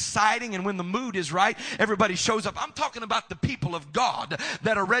when it's exciting and when the mood is right, everybody shows up. I'm talking about the people of God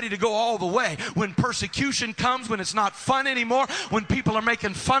that are ready to go all the way. When persecution comes, when it's not fun anymore, when people are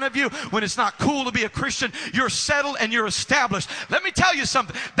making fun of you, when it's not cool to be a Christian, you're settled and you're established. Let me tell you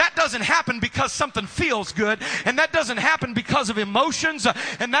something. That doesn't happen because something feels good, and that doesn't happen because of emotions,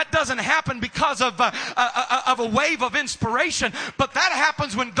 and that doesn't happen because of a wave of inspiration, but that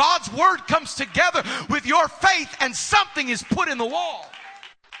happens when God's Word comes together with your faith and something is put in the wall.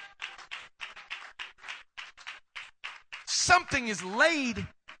 Something is laid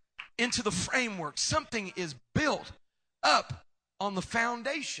into the framework. Something is built up on the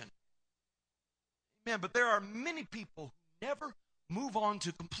foundation. Amen. But there are many people who never move on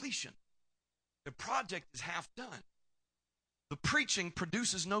to completion. The project is half done. the preaching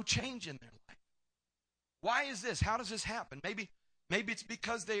produces no change in their life. Why is this? How does this happen? Maybe it's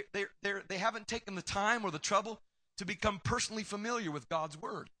because they haven't taken the time or the trouble to become personally familiar with God's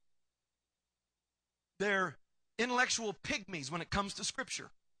Word. They're intellectual pygmies when it comes to Scripture.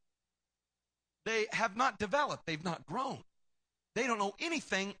 They have not developed. They've not grown. They don't know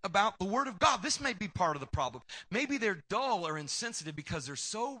anything about the Word of God. This may be part of the problem. Maybe they're dull or insensitive because they're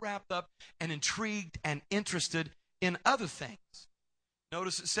so wrapped up and intrigued and interested in other things.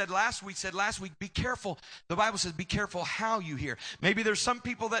 Notice it said last week, be careful. The Bible says, be careful how you hear. Maybe there's some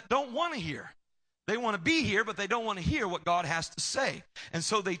people that don't want to hear. They want to be here, but they don't want to hear what God has to say. And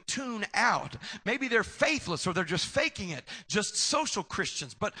so they tune out. Maybe they're faithless or they're just faking it, just social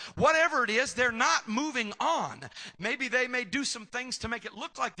Christians. But whatever it is, they're not moving on. Maybe they may do some things to make it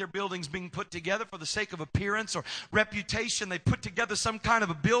look like their building's being put together for the sake of appearance or reputation. They put together some kind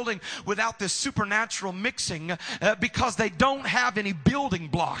of a building without this supernatural mixing because they don't have any building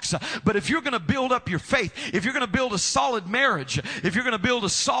blocks. But if you're going to build up your faith, if you're going to build a solid marriage, if you're going to build a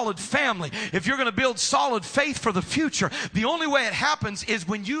solid family, if you're going to build solid faith for the future, the only way it happens is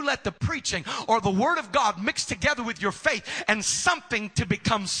when you let the preaching or the Word of God mix together with your faith and something to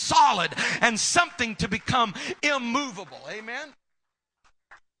become solid and something to become immovable. Amen?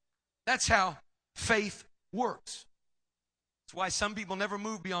 That's how faith works. That's why some people never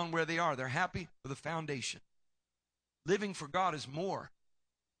move beyond where they are. They're happy with a foundation. Living for God is more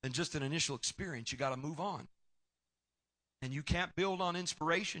than just an initial experience. You got to move on. And you can't build on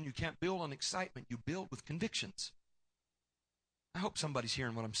inspiration. You can't build on excitement. You build with convictions. I hope somebody's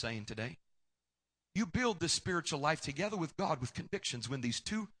hearing what I'm saying today. You build this spiritual life together with God with convictions when these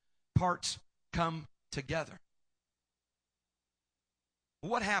two parts come together.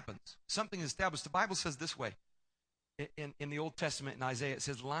 What happens? Something is established. The Bible says this way. In the Old Testament, in Isaiah, it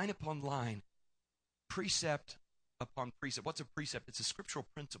says line upon line, precept upon precept. What's a precept? It's a scriptural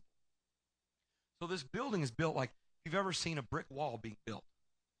principle. So this building is built like, if you've ever seen a brick wall being built.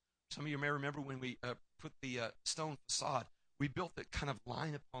 Some of you may remember when we put the stone facade, we built it kind of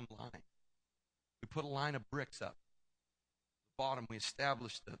line upon line. We put a line of bricks up. At the bottom, we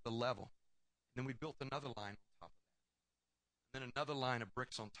established the level. And then we built another line on top of that. And then another line of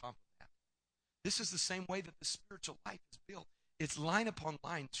bricks on top of that. This is the same way that the spiritual life is built. It's line upon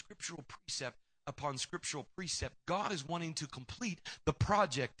line, scriptural precept upon scriptural precept. God is wanting to complete the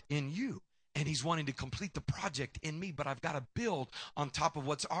project in you. And He's wanting to complete the project in me, but I've got to build on top of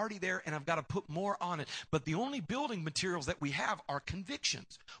what's already there, and I've got to put more on it. But the only building materials that we have are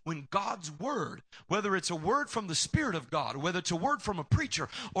convictions. When God's Word, whether it's a word from the Spirit of God, whether it's a word from a preacher,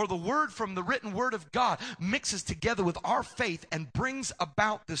 or the word from the written Word of God, mixes together with our faith and brings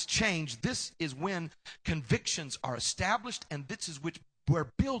about this change, this is when convictions are established, and this is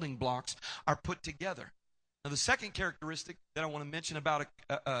where building blocks are put together. Now, the second characteristic that I want to mention about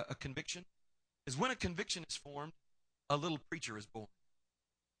a conviction is when a conviction is formed, a little preacher is born.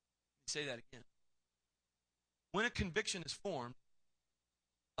 Let me say that again. When a conviction is formed,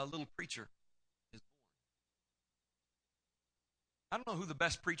 a little preacher is born. I don't know who the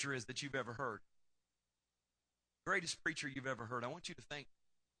best preacher is that you've ever heard. Greatest preacher you've ever heard. I want you to think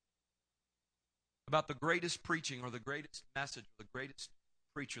about the greatest preaching or the greatest message or the greatest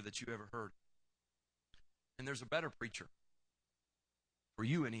preacher that you've ever heard. And there's a better preacher, for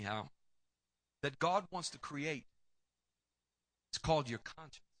you anyhow, that God wants to create. It's called your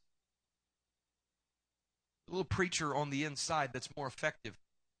conscience. A little preacher on the inside that's more effective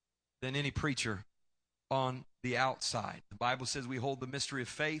than any preacher on the outside. The Bible says we hold the mystery of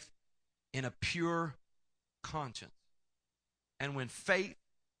faith in a pure conscience. And when faith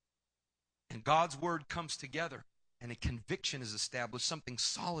and God's Word comes together and a conviction is established, something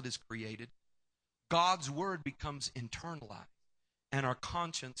solid is created, God's Word becomes internalized, and our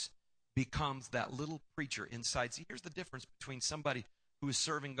conscience becomes that little preacher inside. See, here's the difference between somebody who is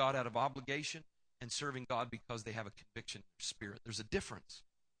serving God out of obligation and serving God because they have a conviction in their spirit. There's a difference.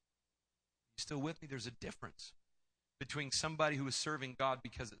 You still with me? There's a difference between somebody who is serving God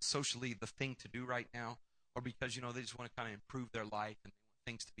because it's socially the thing to do right now, or because, they just want to kind of improve their life and want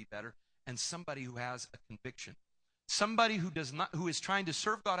things to be better, and somebody who has a conviction. Somebody who is trying to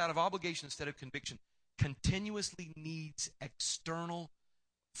serve God out of obligation instead of conviction continuously needs external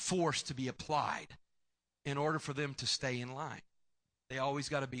force to be applied in order for them to stay in line. They always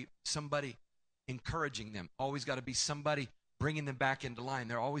got to be somebody encouraging them, always got to be somebody bringing them back into line.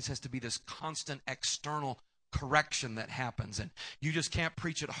 There always has to be this constant external correction that happens, and you just can't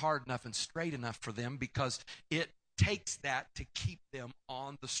preach it hard enough and straight enough for them because it takes that to keep them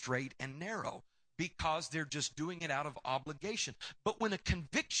on the straight and narrow. because they're just doing it out of obligation. But when a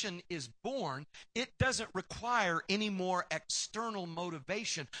conviction is born, it doesn't require any more external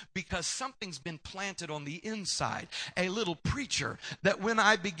motivation because something's been planted on the inside. A little preacher that when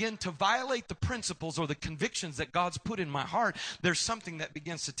I begin to violate the principles or the convictions that God's put in my heart, there's something that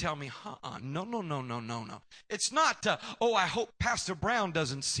begins to tell me, no. It's not, I hope Pastor Brown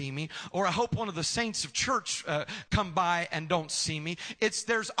doesn't see me, or I hope one of the saints of church come by and don't see me.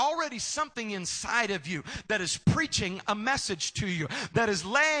 There's already something inside of you that is preaching a message to you, that is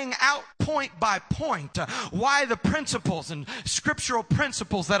laying out point by point why the principles and scriptural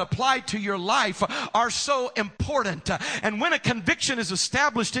principles that apply to your life are so important. And when a conviction is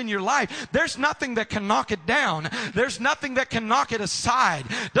established in your life, there's nothing that can knock it down. There's nothing that can knock it aside.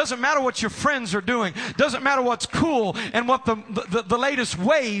 Doesn't matter what your friends are doing. Doesn't matter what's cool and what the latest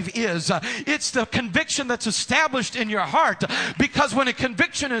wave is. It's the conviction that's established in your heart, because when a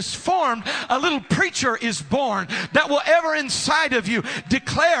conviction is formed, a little preacher is born that will ever inside of you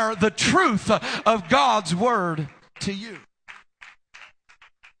declare the truth of God's word to you.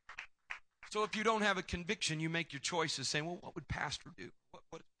 So if you don't have a conviction, you make your choices saying, well, what would Pastor do?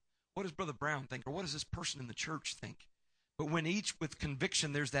 What does Brother Brown think? Or what does this person in the church think? But when each with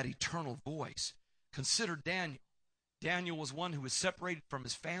conviction, there's that eternal voice. Consider Daniel. Daniel was one who was separated from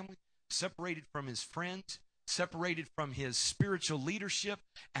his family, separated from his friends, separated from his spiritual leadership,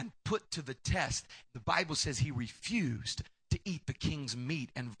 and put to the test. The Bible says he refused to eat the king's meat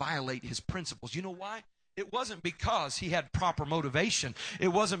and violate his principles. You know why? It wasn't because he had proper motivation. It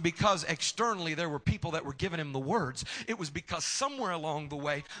wasn't because externally there were people that were giving him the words. It was because somewhere along the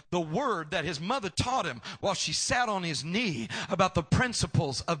way, the word that his mother taught him while she sat on his knee about the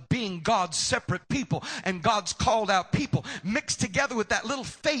principles of being God's separate people and God's called out people mixed together with that little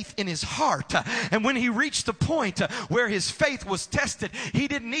faith in his heart. And when he reached the point where his faith was tested, he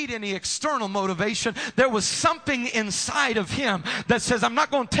didn't need any external motivation. There was something inside of him that says, I'm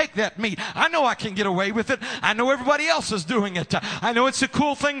not going to take that meat. I know I can get away with it. I know everybody else is doing it. I know it's a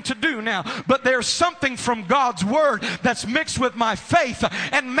cool thing to do now, but there's something from God's word that's mixed with my faith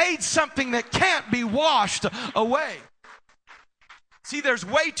and made something that can't be washed away. See, there's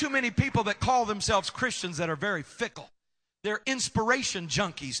way too many people that call themselves Christians that are very fickle. They're inspiration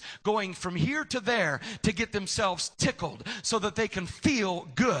junkies going from here to there to get themselves tickled so that they can feel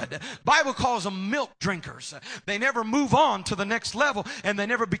good. Bible calls them milk drinkers. They never move on to the next level, and they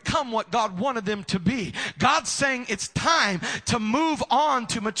never become what God wanted them to be. God's saying it's time to move on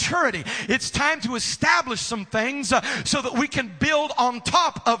to maturity. It's time to establish some things so that we can build on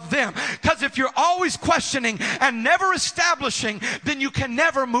top of them. Because if you're always questioning and never establishing, then you can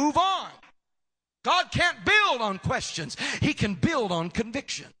never move on. God can't build on questions. He can build on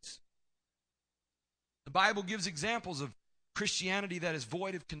convictions. The Bible gives examples of Christianity that is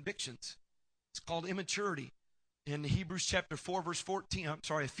void of convictions. It's called immaturity. In Hebrews chapter 4, verse 14,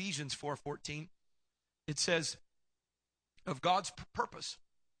 Ephesians 4:14, it says, of God's purpose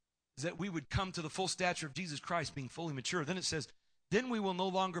is that we would come to the full stature of Jesus Christ, being fully mature. Then it says, then we will no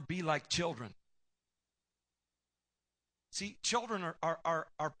longer be like children. See, children are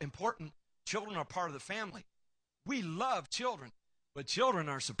important. Children are part of the family. We love children, but children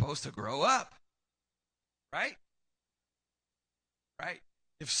are supposed to grow up. Right? Right?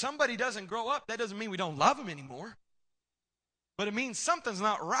 If somebody doesn't grow up, that doesn't mean we don't love them anymore. But it means something's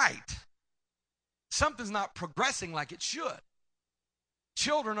not right. Something's not progressing like it should.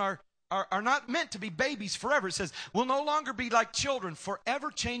 Children are not meant to be babies forever. It says, we'll no longer be like children,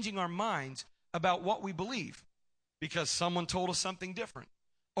 forever changing our minds about what we believe because someone told us something different.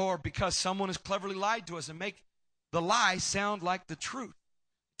 Or because someone has cleverly lied to us and make the lie sound like the truth.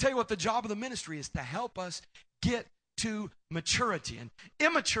 Tell you what, the job of the ministry is to help us get to maturity. And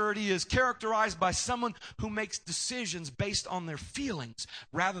immaturity is characterized by someone who makes decisions based on their feelings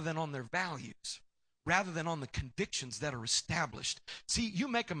rather than on their values, rather than on the convictions that are established. See, you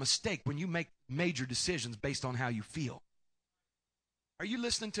make a mistake when you make major decisions based on how you feel. Are you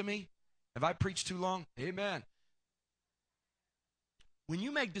listening to me? Have I preached too long? Amen. When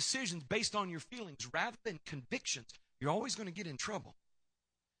you make decisions based on your feelings rather than convictions, you're always going to get in trouble.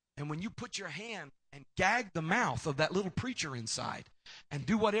 And when you put your hand and gag the mouth of that little preacher inside and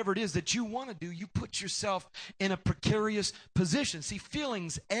do whatever it is that you want to do, you put yourself in a precarious position. See,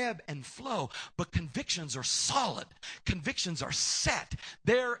 feelings ebb and flow, but convictions are solid. Convictions are set.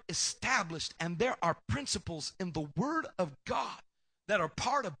 They're established, and there are principles in the Word of God that are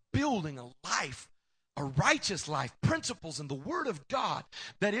part of building a life, a righteous life, principles in the Word of God,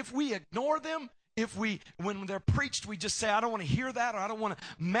 that if we ignore them, when they're preached, we just say, I don't want to hear that, or I don't want to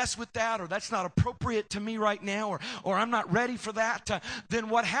mess with that, or that's not appropriate to me right now, or I'm not ready for that, then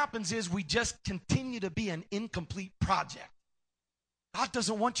what happens is we just continue to be an incomplete project. God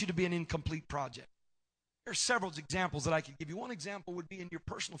doesn't want you to be an incomplete project. There are several examples that I could give you. One example would be in your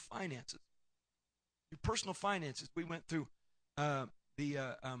personal finances. Your personal finances. We went through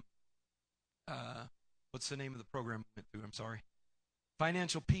what's the name of the program we went through? I'm sorry.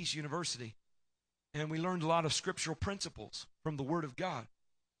 Financial Peace University. And we learned a lot of scriptural principles from the Word of God.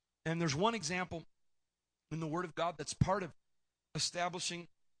 And there's one example in the Word of God that's part of establishing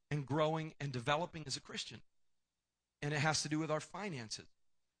and growing and developing as a Christian. And it has to do with our finances.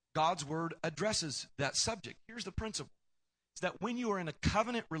 God's Word addresses that subject. Here's the principle. It's that when you are in a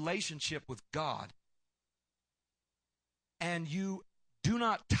covenant relationship with God and you do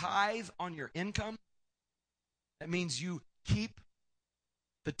not tithe on your income, that means you keep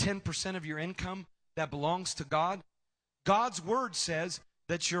the 10% of your income that belongs to God. God's Word says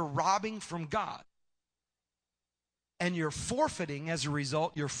that you're robbing from God. And you're forfeiting, as a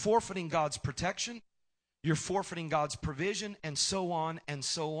result, you're forfeiting God's protection. You're forfeiting God's provision, and so on and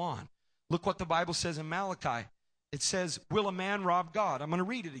so on. Look what the Bible says in Malachi. It says, will a man rob God? I'm going to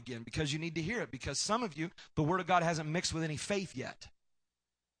read it again because you need to hear it. Because some of you, the Word of God hasn't mixed with any faith yet.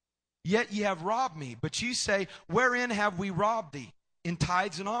 Yet ye have robbed me. But ye say, wherein have we robbed thee? In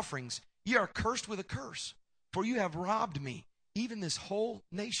tithes and offerings. Ye are cursed with a curse, for you have robbed me, even this whole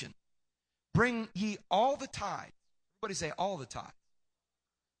nation. Bring ye all the tithes. Everybody say all the tithes.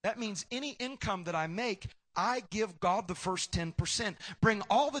 That means any income that I make, I give God the first 10%. Bring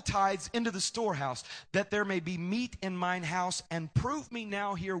all the tithes into the storehouse, that there may be meat in mine house, and prove me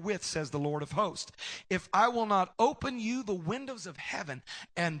now herewith, says the Lord of hosts, if I will not open you the windows of heaven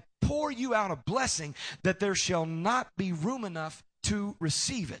and pour you out a blessing, that there shall not be room enough to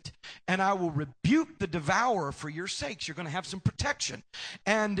receive it. And I will rebuke the devourer for your sakes. You're going to have some protection.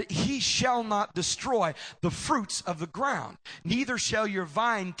 And he shall not destroy the fruits of the ground. Neither shall your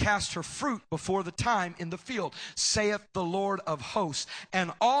vine cast her fruit before the time in the field, saith the Lord of hosts.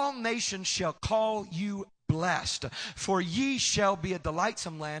 And all nations shall call you blessed, for ye shall be a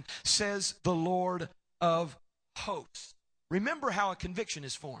delightsome land, says the Lord of hosts. Remember how a conviction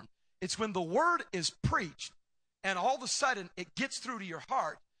is formed. It's when the word is preached, and all of a sudden, it gets through to your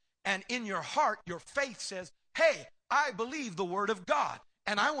heart. And in your heart, your faith says, hey, I believe the Word of God.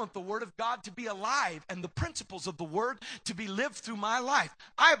 And I want the Word of God to be alive and the principles of the Word to be lived through my life.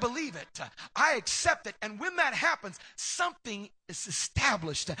 I believe it. I accept it. And when that happens, something is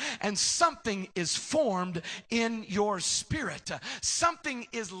established and something is formed in your spirit. Something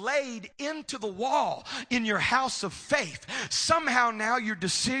is laid into the wall in your house of faith. Somehow now your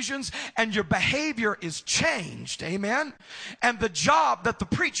decisions and your behavior is changed. Amen? And the job that the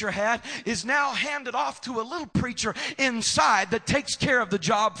preacher had is now handed off to a little preacher inside that takes care of the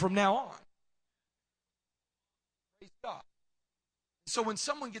job from now on. Praise God. So when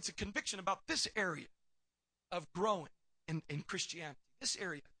someone gets a conviction about this area of growing in Christianity, this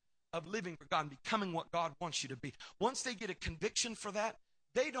area of living for God and becoming what God wants you to be, once they get a conviction for that,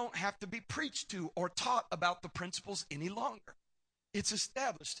 they don't have to be preached to or taught about the principles any longer. It's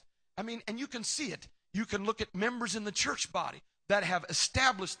established. I mean, and you can see it. You can look at members in the church body that have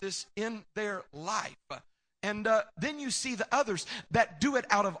established this in their life. And then you see the others that do it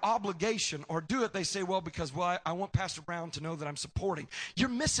out of obligation, or do it, they say, well, because I want Pastor Brown to know that I'm supporting. You're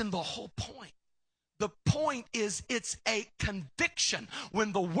missing the whole point. The point is, it's a conviction.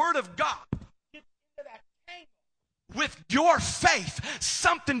 When the Word of God gets into that tangle with your faith,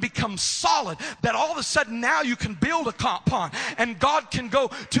 something becomes solid that all of a sudden now you can build upon, and God can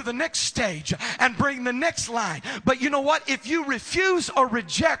go to the next stage and bring the next line. But you know what? If you refuse or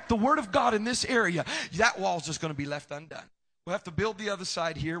reject the Word of God in this area, that wall's just going to be left undone. We'll have to build the other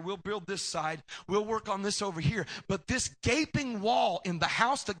side here. We'll build this side. We'll work on this over here. But this gaping wall in the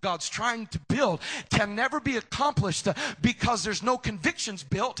house that God's trying to build can never be accomplished because there's no convictions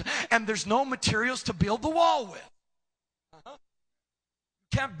built and there's no materials to build the wall with.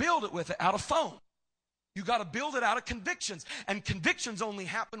 You can't build it with it out of foam. You got to build it out of convictions. And convictions only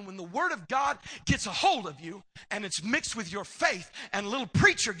happen when the Word of God gets a hold of you and it's mixed with your faith and a little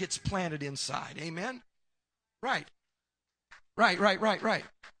preacher gets planted inside. Amen? Right. Right.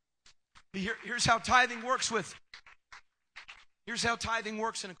 Here's how tithing works in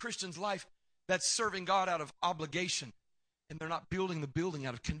a Christian's life that's serving God out of obligation, and they're not building the building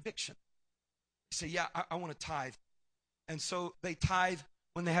out of conviction. They say, yeah, I want to tithe. And so they tithe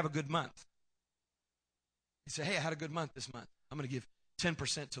when they have a good month. They say, hey, I had a good month this month. I'm going to give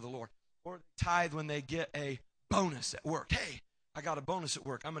 10% to the Lord. Or they tithe when they get a bonus at work. Hey, I got a bonus at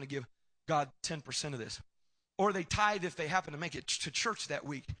work. I'm going to give God 10% of this. Or they tithe if they happen to make it to church that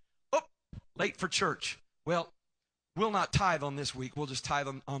week. Oh, late for church. Well, we'll not tithe on this week. We'll just tithe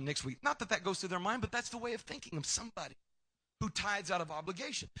on next week. Not that that goes through their mind, but that's the way of thinking of somebody who tithes out of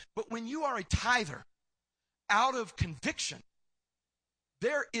obligation. But when you are a tither out of conviction,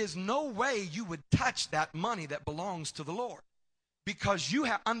 there is no way you would touch that money that belongs to the Lord. Because you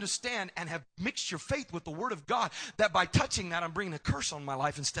understand and have mixed your faith with the Word of God that by touching that, I'm bringing a curse on my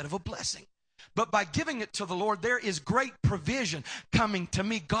life instead of a blessing. But by giving it to the Lord, there is great provision coming to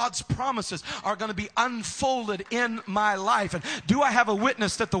me. God's promises are going to be unfolded in my life. And do I have a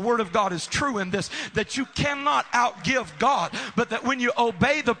witness that the Word of God is true in this? That you cannot outgive God, but that when you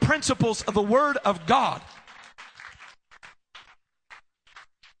obey the principles of the Word of God.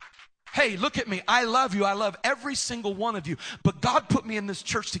 Hey, look at me. I love you. I love every single one of you. But God put me in this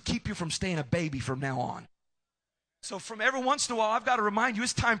church to keep you from staying a baby from now on. So from every once in a while, I've got to remind you,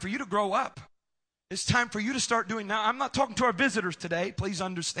 it's time for you to grow up. It's time for you to start doing. Now, I'm not talking to our visitors today, please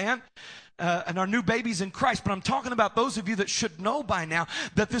understand, and our new babies in Christ, but I'm talking about those of you that should know by now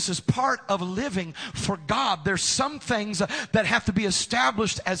that this is part of living for God. There's some things that have to be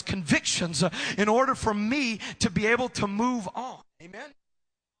established as convictions in order for me to be able to move on. Amen?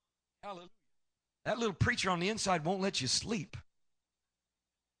 Hallelujah. That little preacher on the inside won't let you sleep.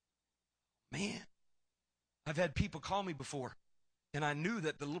 Man, I've had people call me before, and I knew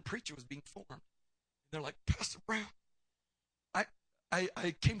that the little preacher was being formed. They're like, Pastor Brown,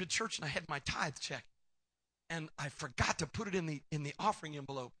 I came to church and I had my tithe check, and I forgot to put it in the offering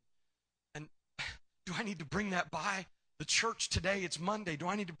envelope. And do I need to bring that by the church today? It's Monday. Do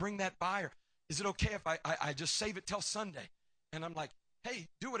I need to bring that by, or is it okay if I just save it till Sunday? And I'm like, hey,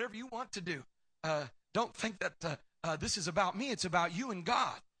 do whatever you want to do. Don't think that this is about me. It's about you and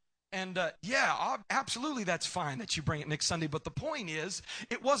God. And absolutely, that's fine that you bring it next Sunday. But the point is,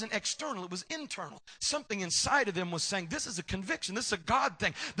 it wasn't external. It was internal. Something inside of them was saying, this is a conviction. This is a God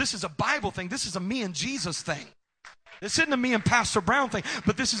thing. This is a Bible thing. This is a me and Jesus thing. This isn't a me and Pastor Brown thing,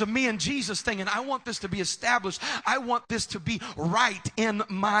 but this is a me and Jesus thing, and I want this to be established. I want this to be right in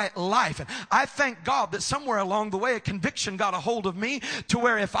my life. And I thank God that somewhere along the way, a conviction got a hold of me to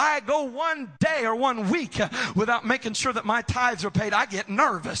where if I go one day or 1 week without making sure that my tithes are paid, I get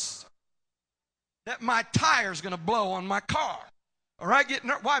nervous that my tire's going to blow on my car. Or I get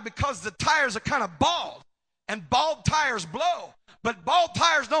nervous. Why? Because the tires are kind of bald, and bald tires blow. But bald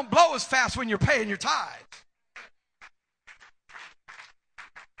tires don't blow as fast when you're paying your tithes.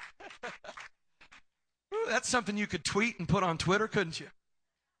 Ooh, that's something you could tweet and put on Twitter, couldn't you?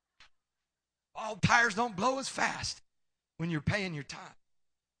 All tires don't blow as fast when you're paying your tithe.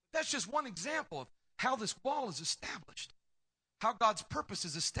 That's just one example of how this wall is established, how God's purpose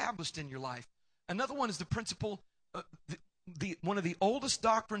is established in your life. Another one is the principle, one of the oldest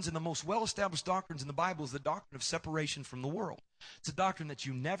doctrines and the most well-established doctrines in the Bible is the doctrine of separation from the world. It's a doctrine that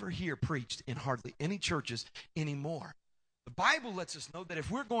you never hear preached in hardly any churches anymore. The Bible lets us know that if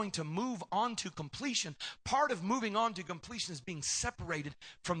we're going to move on to completion, part of moving on to completion is being separated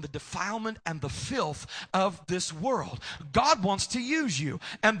from the defilement and the filth of this world. God wants to use you,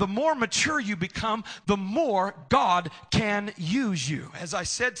 and the more mature you become, the more God can use you. As I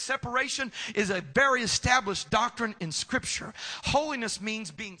said, separation is a very established doctrine in Scripture. Holiness means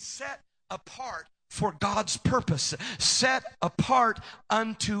being set apart for God's purpose, set apart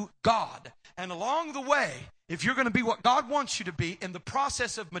unto God. And along the way, if you're going to be what God wants you to be in the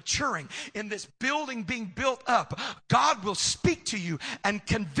process of maturing, in this building being built up, God will speak to you and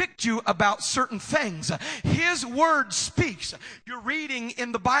convict you about certain things. His word speaks. You're reading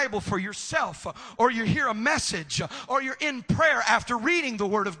in the Bible for yourself, or you hear a message, or you're in prayer after reading the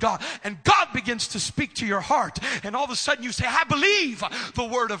word of God, and God begins to speak to your heart. And all of a sudden you say, I believe the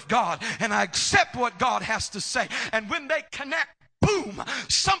word of God, and I accept what God has to say. And when they connect, boom,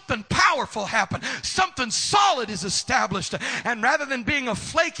 something powerful happened. Something solid is established. And rather than being a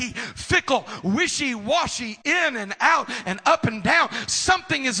flaky, fickle, wishy-washy, in and out and up and down,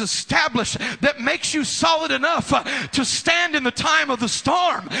 something is established that makes you solid enough to stand in the time of the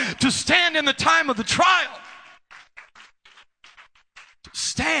storm, to stand in the time of the trial. To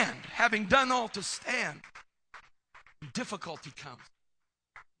stand, having done all to stand. Difficulty comes.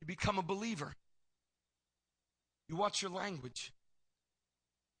 You become a believer. You watch your language.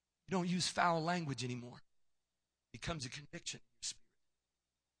 You don't use foul language anymore. It becomes a conviction in your spirit.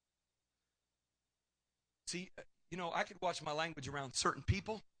 See, I could watch my language around certain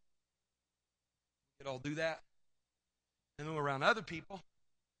people. We could all do that. And then around other people,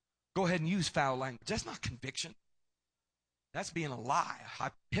 go ahead and use foul language. That's not conviction. That's being a lie,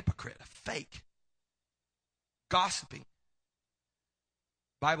 a hypocrite, a fake. Gossiping.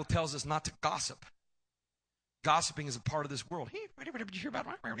 Bible tells us not to gossip. Gossiping is a part of this world.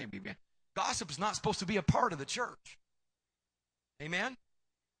 Gossip is not supposed to be a part of the church. Amen?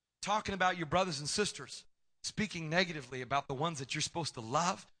 Talking about your brothers and sisters, speaking negatively about the ones that you're supposed to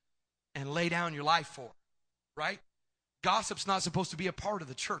love and lay down your life for, right? Gossip's not supposed to be a part of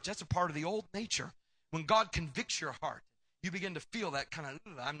the church. That's a part of the old nature. When God convicts your heart, you begin to feel that kind of,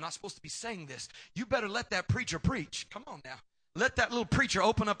 I'm not supposed to be saying this. You better let that preacher preach. Come on now. Let that little preacher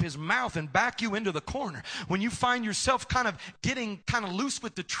open up his mouth and back you into the corner. When you find yourself kind of getting kind of loose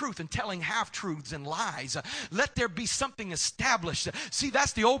with the truth and telling half-truths and lies, let there be something established. See,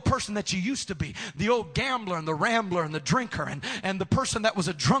 that's the old person that you used to be. The old gambler and the rambler and the drinker and the person that was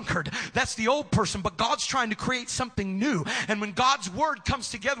a drunkard. That's the old person, but God's trying to create something new. And when God's word comes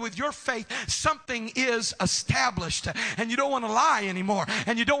together with your faith, something is established. And you don't want to lie anymore.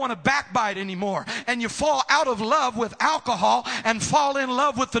 And you don't want to backbite anymore. And you fall out of love with alcohol and fall in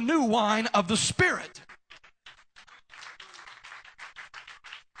love with the new wine of the Spirit.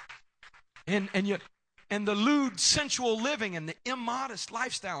 And the lewd, sensual living and the immodest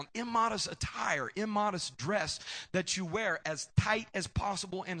lifestyle, and immodest attire, immodest dress that you wear as tight as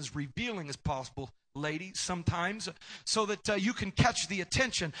possible and as revealing as possible, ladies, sometimes, so that you can catch the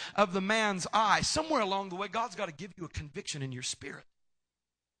attention of the man's eye. Somewhere along the way, God's got to give you a conviction in your spirit.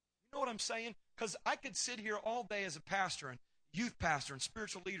 You know what I'm saying? Because I could sit here all day as a pastor and youth pastor and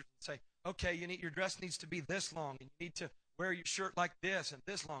spiritual leader and say, okay, your dress needs to be this long and you need to wear your shirt like this and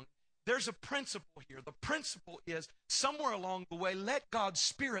this long. There's a principle here. The principle is somewhere along the way, let God's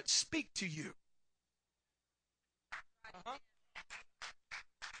Spirit speak to you.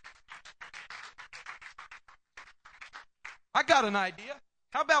 I got an idea.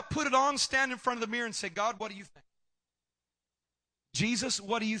 How about put it on, stand in front of the mirror and say, God, what do you think? Jesus,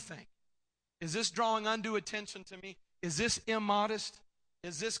 what do you think? Is this drawing undue attention to me? Is this immodest?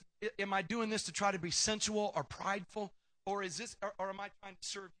 Am I doing this to try to be sensual or prideful? Or am I trying to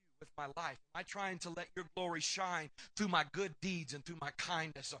serve you with my life? Am I trying to let your glory shine through my good deeds and through my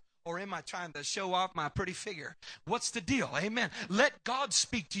kindness? Or am I trying to show off my pretty figure? What's the deal? Amen. Let God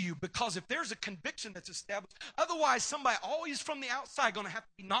speak to you, because if there's a conviction that's established, otherwise somebody always from the outside going to have to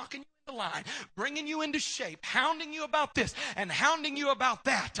be knocking you in the line, bringing you into shape, hounding you about this and hounding you about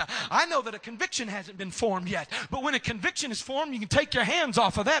that. I know that a conviction hasn't been formed yet, but when a conviction is formed, you can take your hands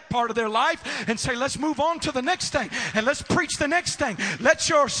off of that part of their life and say, let's move on to the next thing and let's preach the next thing. Let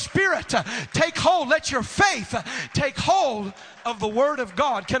your spirit take hold. Let your faith take hold of the Word of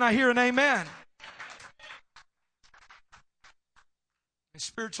God. Can I hear an amen? As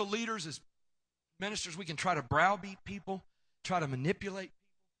spiritual leaders, as ministers, we can try to browbeat people, try to manipulate people,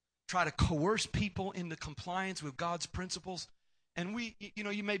 try to coerce people into compliance with God's principles. And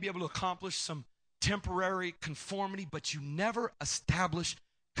you may be able to accomplish some temporary conformity, but you never establish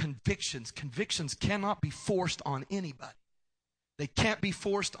convictions. Convictions cannot be forced on anybody. They can't be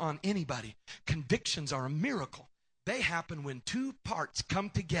forced on anybody. Convictions are a miracle. They happen when two parts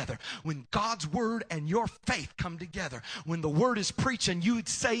come together. When God's word and your faith come together. When the word is preached and you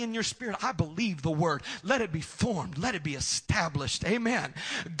say in your spirit, I believe the word. Let it be formed. Let it be established. Amen.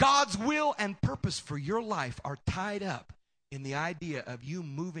 God's will and purpose for your life are tied up in the idea of you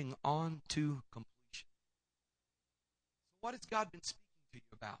moving on to completion. What has God been speaking to you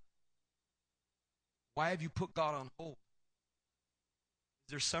about? Why have you put God on hold?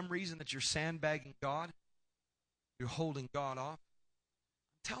 Is there some reason that you're sandbagging God? You're holding God off?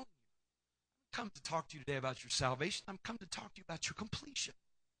 I'm telling you, I've come to talk to you today about your salvation. I'm come to talk to you about your completion.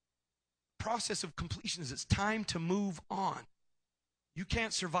 The process of completion is it's time to move on. You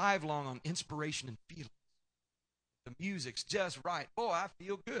can't survive long on inspiration and feelings. The music's just right. Oh, I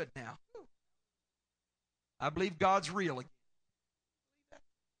feel good now. I believe God's real again.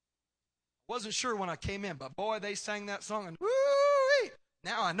 Wasn't sure when I came in, but boy, they sang that song and woo-wee,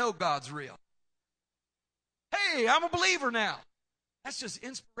 now I know God's real. Hey, I'm a believer now. That's just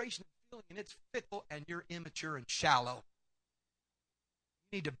inspiration and feeling, and it's fickle, and you're immature and shallow.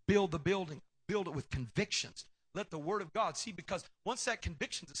 You need to build the building. Build it with convictions. Let the Word of God, see, because once that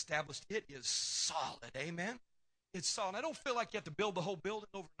conviction's established, it is solid. Amen? It's solid. I don't feel like you have to build the whole building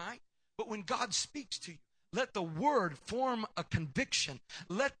overnight, but when God speaks to you, let the Word form a conviction.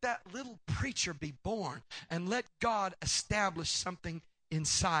 Let that little preacher be born, and let God establish something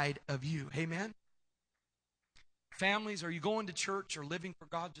inside of you. Amen? Families, are you going to church or living for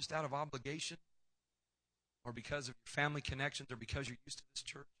God just out of obligation? Or because of your family connections, or because you're used to this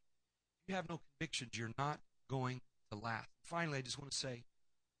church? If you have no convictions, you're not going to last. Finally, I just want to say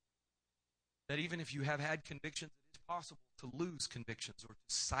that even if you have had convictions, it is possible to lose convictions or to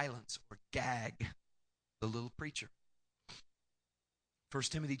silence or gag the little preacher. 1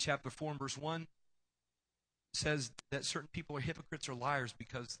 Timothy chapter 4 and verse 1 says that certain people are hypocrites or liars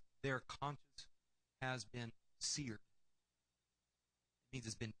because their conscience has been seared. It means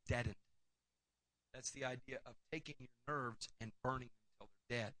it's been deadened. That's the idea of taking your nerves and burning them until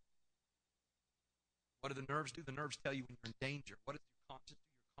they're dead. What do the nerves do? The nerves tell you when you're in danger. What does your conscience do?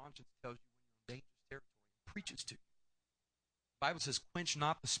 Your conscience tells you when you're in dangerous territory. It preaches to you. The Bible says, quench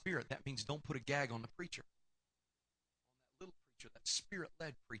not the spirit. That means don't put a gag on the preacher. On that little preacher, that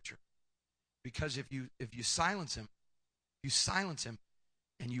spirit-led preacher. Because if you silence him,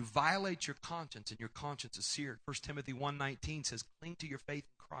 and you violate your conscience, and your conscience is seared. 1 Timothy 1:19 says, cling to your faith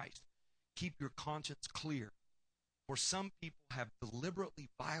in Christ. Keep your conscience clear. For some people have deliberately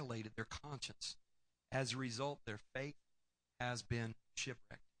violated their conscience. As a result, their faith has been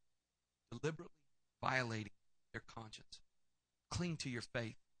shipwrecked. Deliberately violating their conscience. Cling to your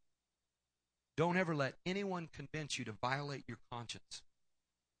faith. Don't ever let anyone convince you to violate your conscience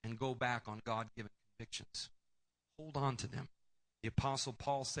and go back on God-given convictions. Hold on to them. The Apostle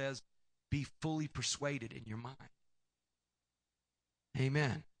Paul says, be fully persuaded in your mind.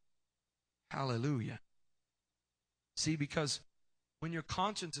 Amen. Hallelujah. See, because when your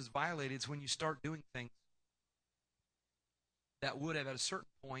conscience is violated, it's when you start doing things that would have at a certain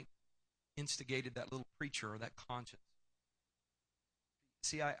point instigated that little preacher or that conscience.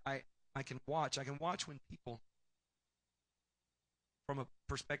 See, I can watch when people, from a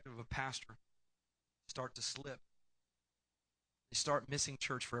perspective of a pastor, start to slip. They start missing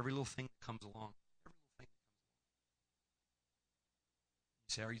church for every little thing that comes along. Every little thing that comes along.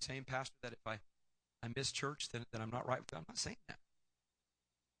 You say, are you saying, Pastor, that if I miss church, then I'm not right with God? I'm not saying that.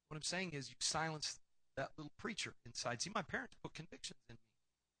 What I'm saying is you silence that little preacher inside. See, my parents put convictions in me.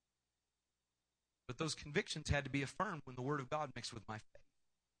 But those convictions had to be affirmed when the Word of God mixed with my faith.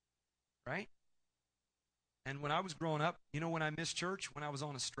 Right? And when I was growing up, you know when I missed church? When I was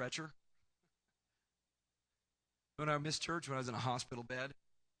on a stretcher. When I missed church, when I was in a hospital bed.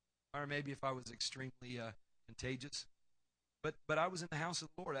 Or maybe if I was extremely contagious. But I was in the house of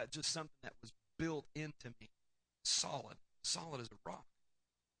the Lord. That's just something that was built into me. Solid as a rock.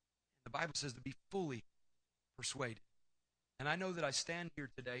 The Bible says to be fully persuaded. And I know that I stand here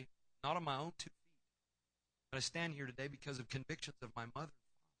today, not on my own 2 feet, but I stand here today because of convictions of my mother and father.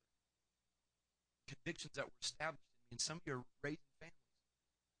 Convictions that were established in me. And some of you are raising families.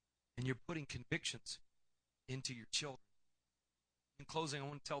 And you're putting convictions into your children. In closing, I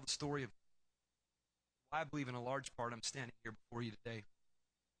want to tell the story of why I believe in a large part I'm standing here before you today.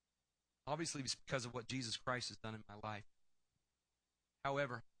 Obviously, it's because of what Jesus Christ has done in my life.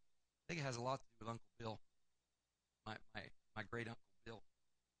 However, I think it has a lot to do with Uncle Bill, my great Uncle Bill,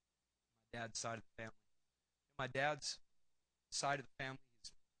 my dad's side of the family. My dad's side of the family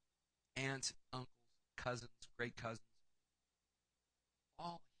is aunts, uncles, cousins, great cousins,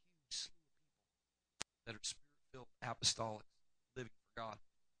 all a huge slew of people that are spirit-filled apostolics, living for God.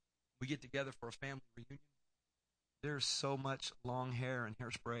 We get together for a family reunion. There's so much long hair and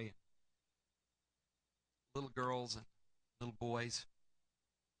hairspray, and little girls and little boys,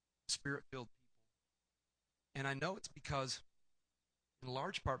 spirit-filled people. And I know it's because, in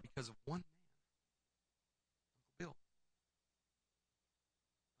large part, because of one man, Uncle Bill.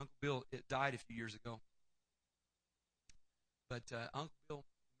 Uncle Bill, it died a few years ago. But Uncle Bill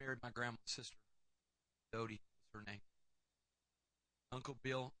married my grandma's sister. Dodie was her name. Uncle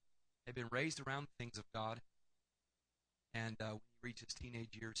Bill had been raised around the things of God. And when he reached his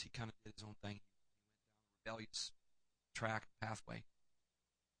teenage years, he kind of did his own thing. He went down a rebellious track, pathway,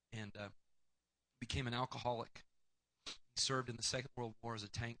 and became an alcoholic. He served in the Second World War as a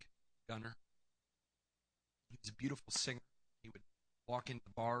tank gunner. He was a beautiful singer. He would walk into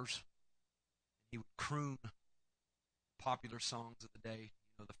the bars, and he would croon popular songs of the day,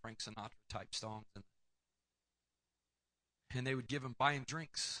 the Frank Sinatra type songs, and they would buy him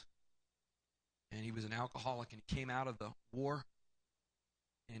drinks. And he was an alcoholic, and he came out of the war,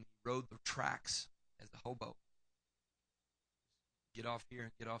 and he rode the tracks as a hobo. Get off here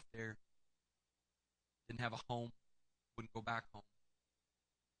and get off there. Didn't have a home, wouldn't go back home.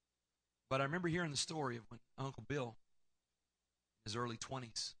 But I remember hearing the story of when Uncle Bill, in his early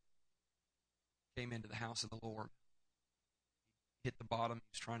 20s, came into the house of the Lord. He hit the bottom. He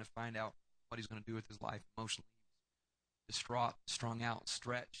was trying to find out what he was going to do with his life emotionally. He was distraught, strung out,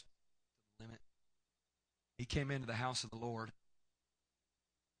 stretched to the limit. He came into the house of the Lord.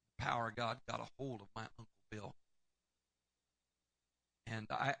 The power of God got a hold of my Uncle Bill. And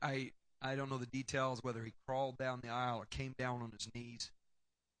I don't know the details, whether he crawled down the aisle or came down on his knees,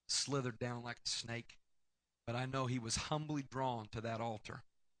 slithered down like a snake. But I know he was humbly drawn to that altar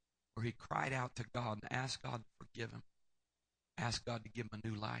where he cried out to God and asked God to forgive him. asked God to give him a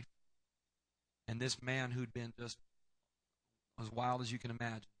new life. And this man who'd been just as wild as you can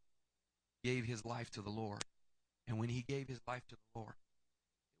imagine gave his life to the Lord. And when he gave his life to the Lord,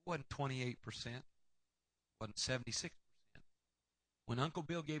 it wasn't 28%, it wasn't 76%. When Uncle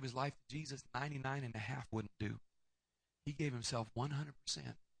Bill gave his life to Jesus, 99.5 wouldn't do. He gave himself 100%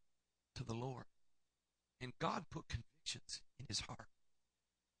 to the Lord. And God put convictions in his heart.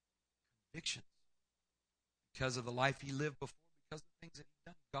 Convictions. Because of the life he lived before, because of the things that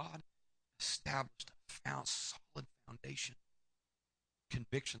he'd done, God established a solid foundation.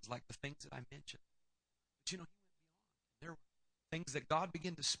 Convictions like the things that I mentioned. But you know, he went beyond. There were things that God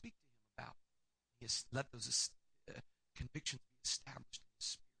began to speak to him about. He has let those convictions be established in his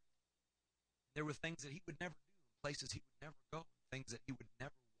spirit. There were things that he would never do, places he would never go, things that he would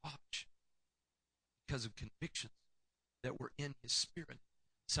never watch because of convictions that were in his spirit.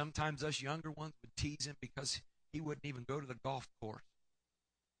 Sometimes us younger ones would tease him because he wouldn't even go to the golf course.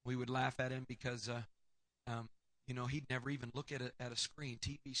 We would laugh at him because, you know, he'd never even look at a screen,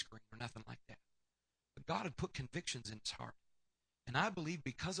 TV screen or nothing like that. But God had put convictions in his heart. And I believe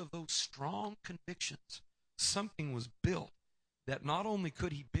because of those strong convictions, something was built that not only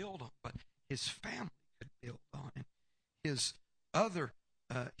could he build on, but his family could build on. And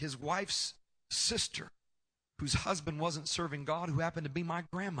his wife's sister, whose husband wasn't serving God, who happened to be my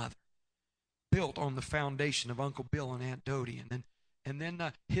grandmother, built on the foundation of Uncle Bill and Aunt Dodie. And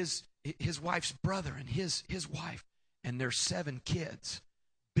then his wife's brother and his wife and their 7 kids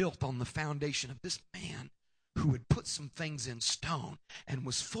built on the foundation of this man who had put some things in stone and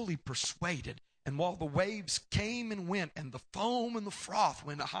was fully persuaded. And while the waves came and went and the foam and the froth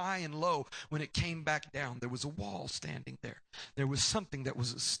went high and low, when it came back down, there was a wall standing there. There was something that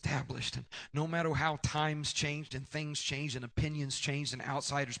was established. And no matter how times changed and things changed and opinions changed and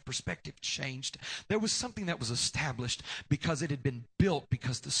outsiders' perspective changed, there was something that was established because it had been built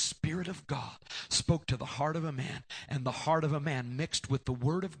because the Spirit of God spoke to the heart of a man, and the heart of a man mixed with the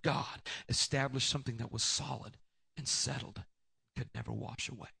Word of God established something that was solid and settled, could never wash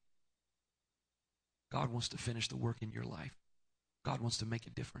away. God wants to finish the work in your life. God wants to make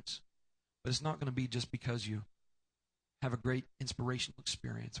a difference. But it's not going to be just because you have a great inspirational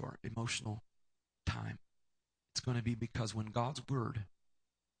experience or emotional time. It's going to be because when God's Word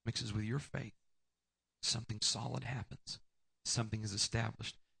mixes with your faith, something solid happens. Something is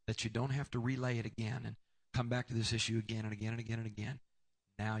established that you don't have to relay it again and come back to this issue again and again and again and again.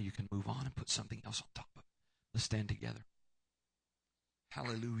 Now you can move on and put something else on top of it. Let's stand together.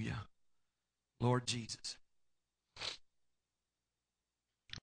 Hallelujah. Lord Jesus,